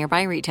at a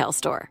nearby retail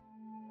store.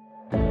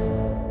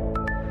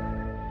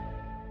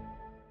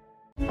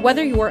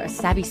 Whether you're a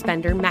savvy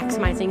spender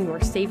maximizing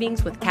your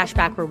savings with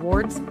cashback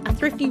rewards, a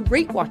thrifty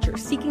rate watcher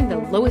seeking the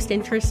lowest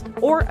interest,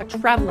 or a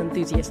travel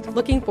enthusiast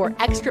looking for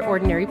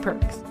extraordinary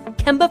perks,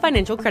 Kemba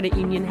Financial Credit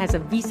Union has a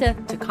visa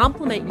to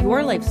complement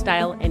your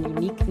lifestyle and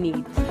unique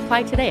needs.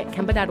 Apply today at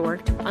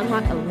Kemba.org to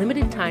unlock a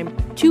limited-time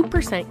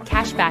 2%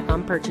 cash back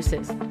on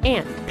purchases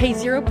and pay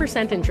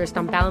 0% interest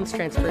on balance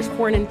transfers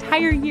for an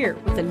entire year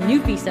with a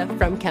new visa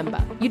from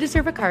Kemba. You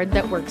deserve a card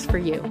that works for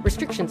you.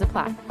 Restrictions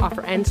apply.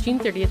 Offer ends June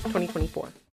 30th, 2024.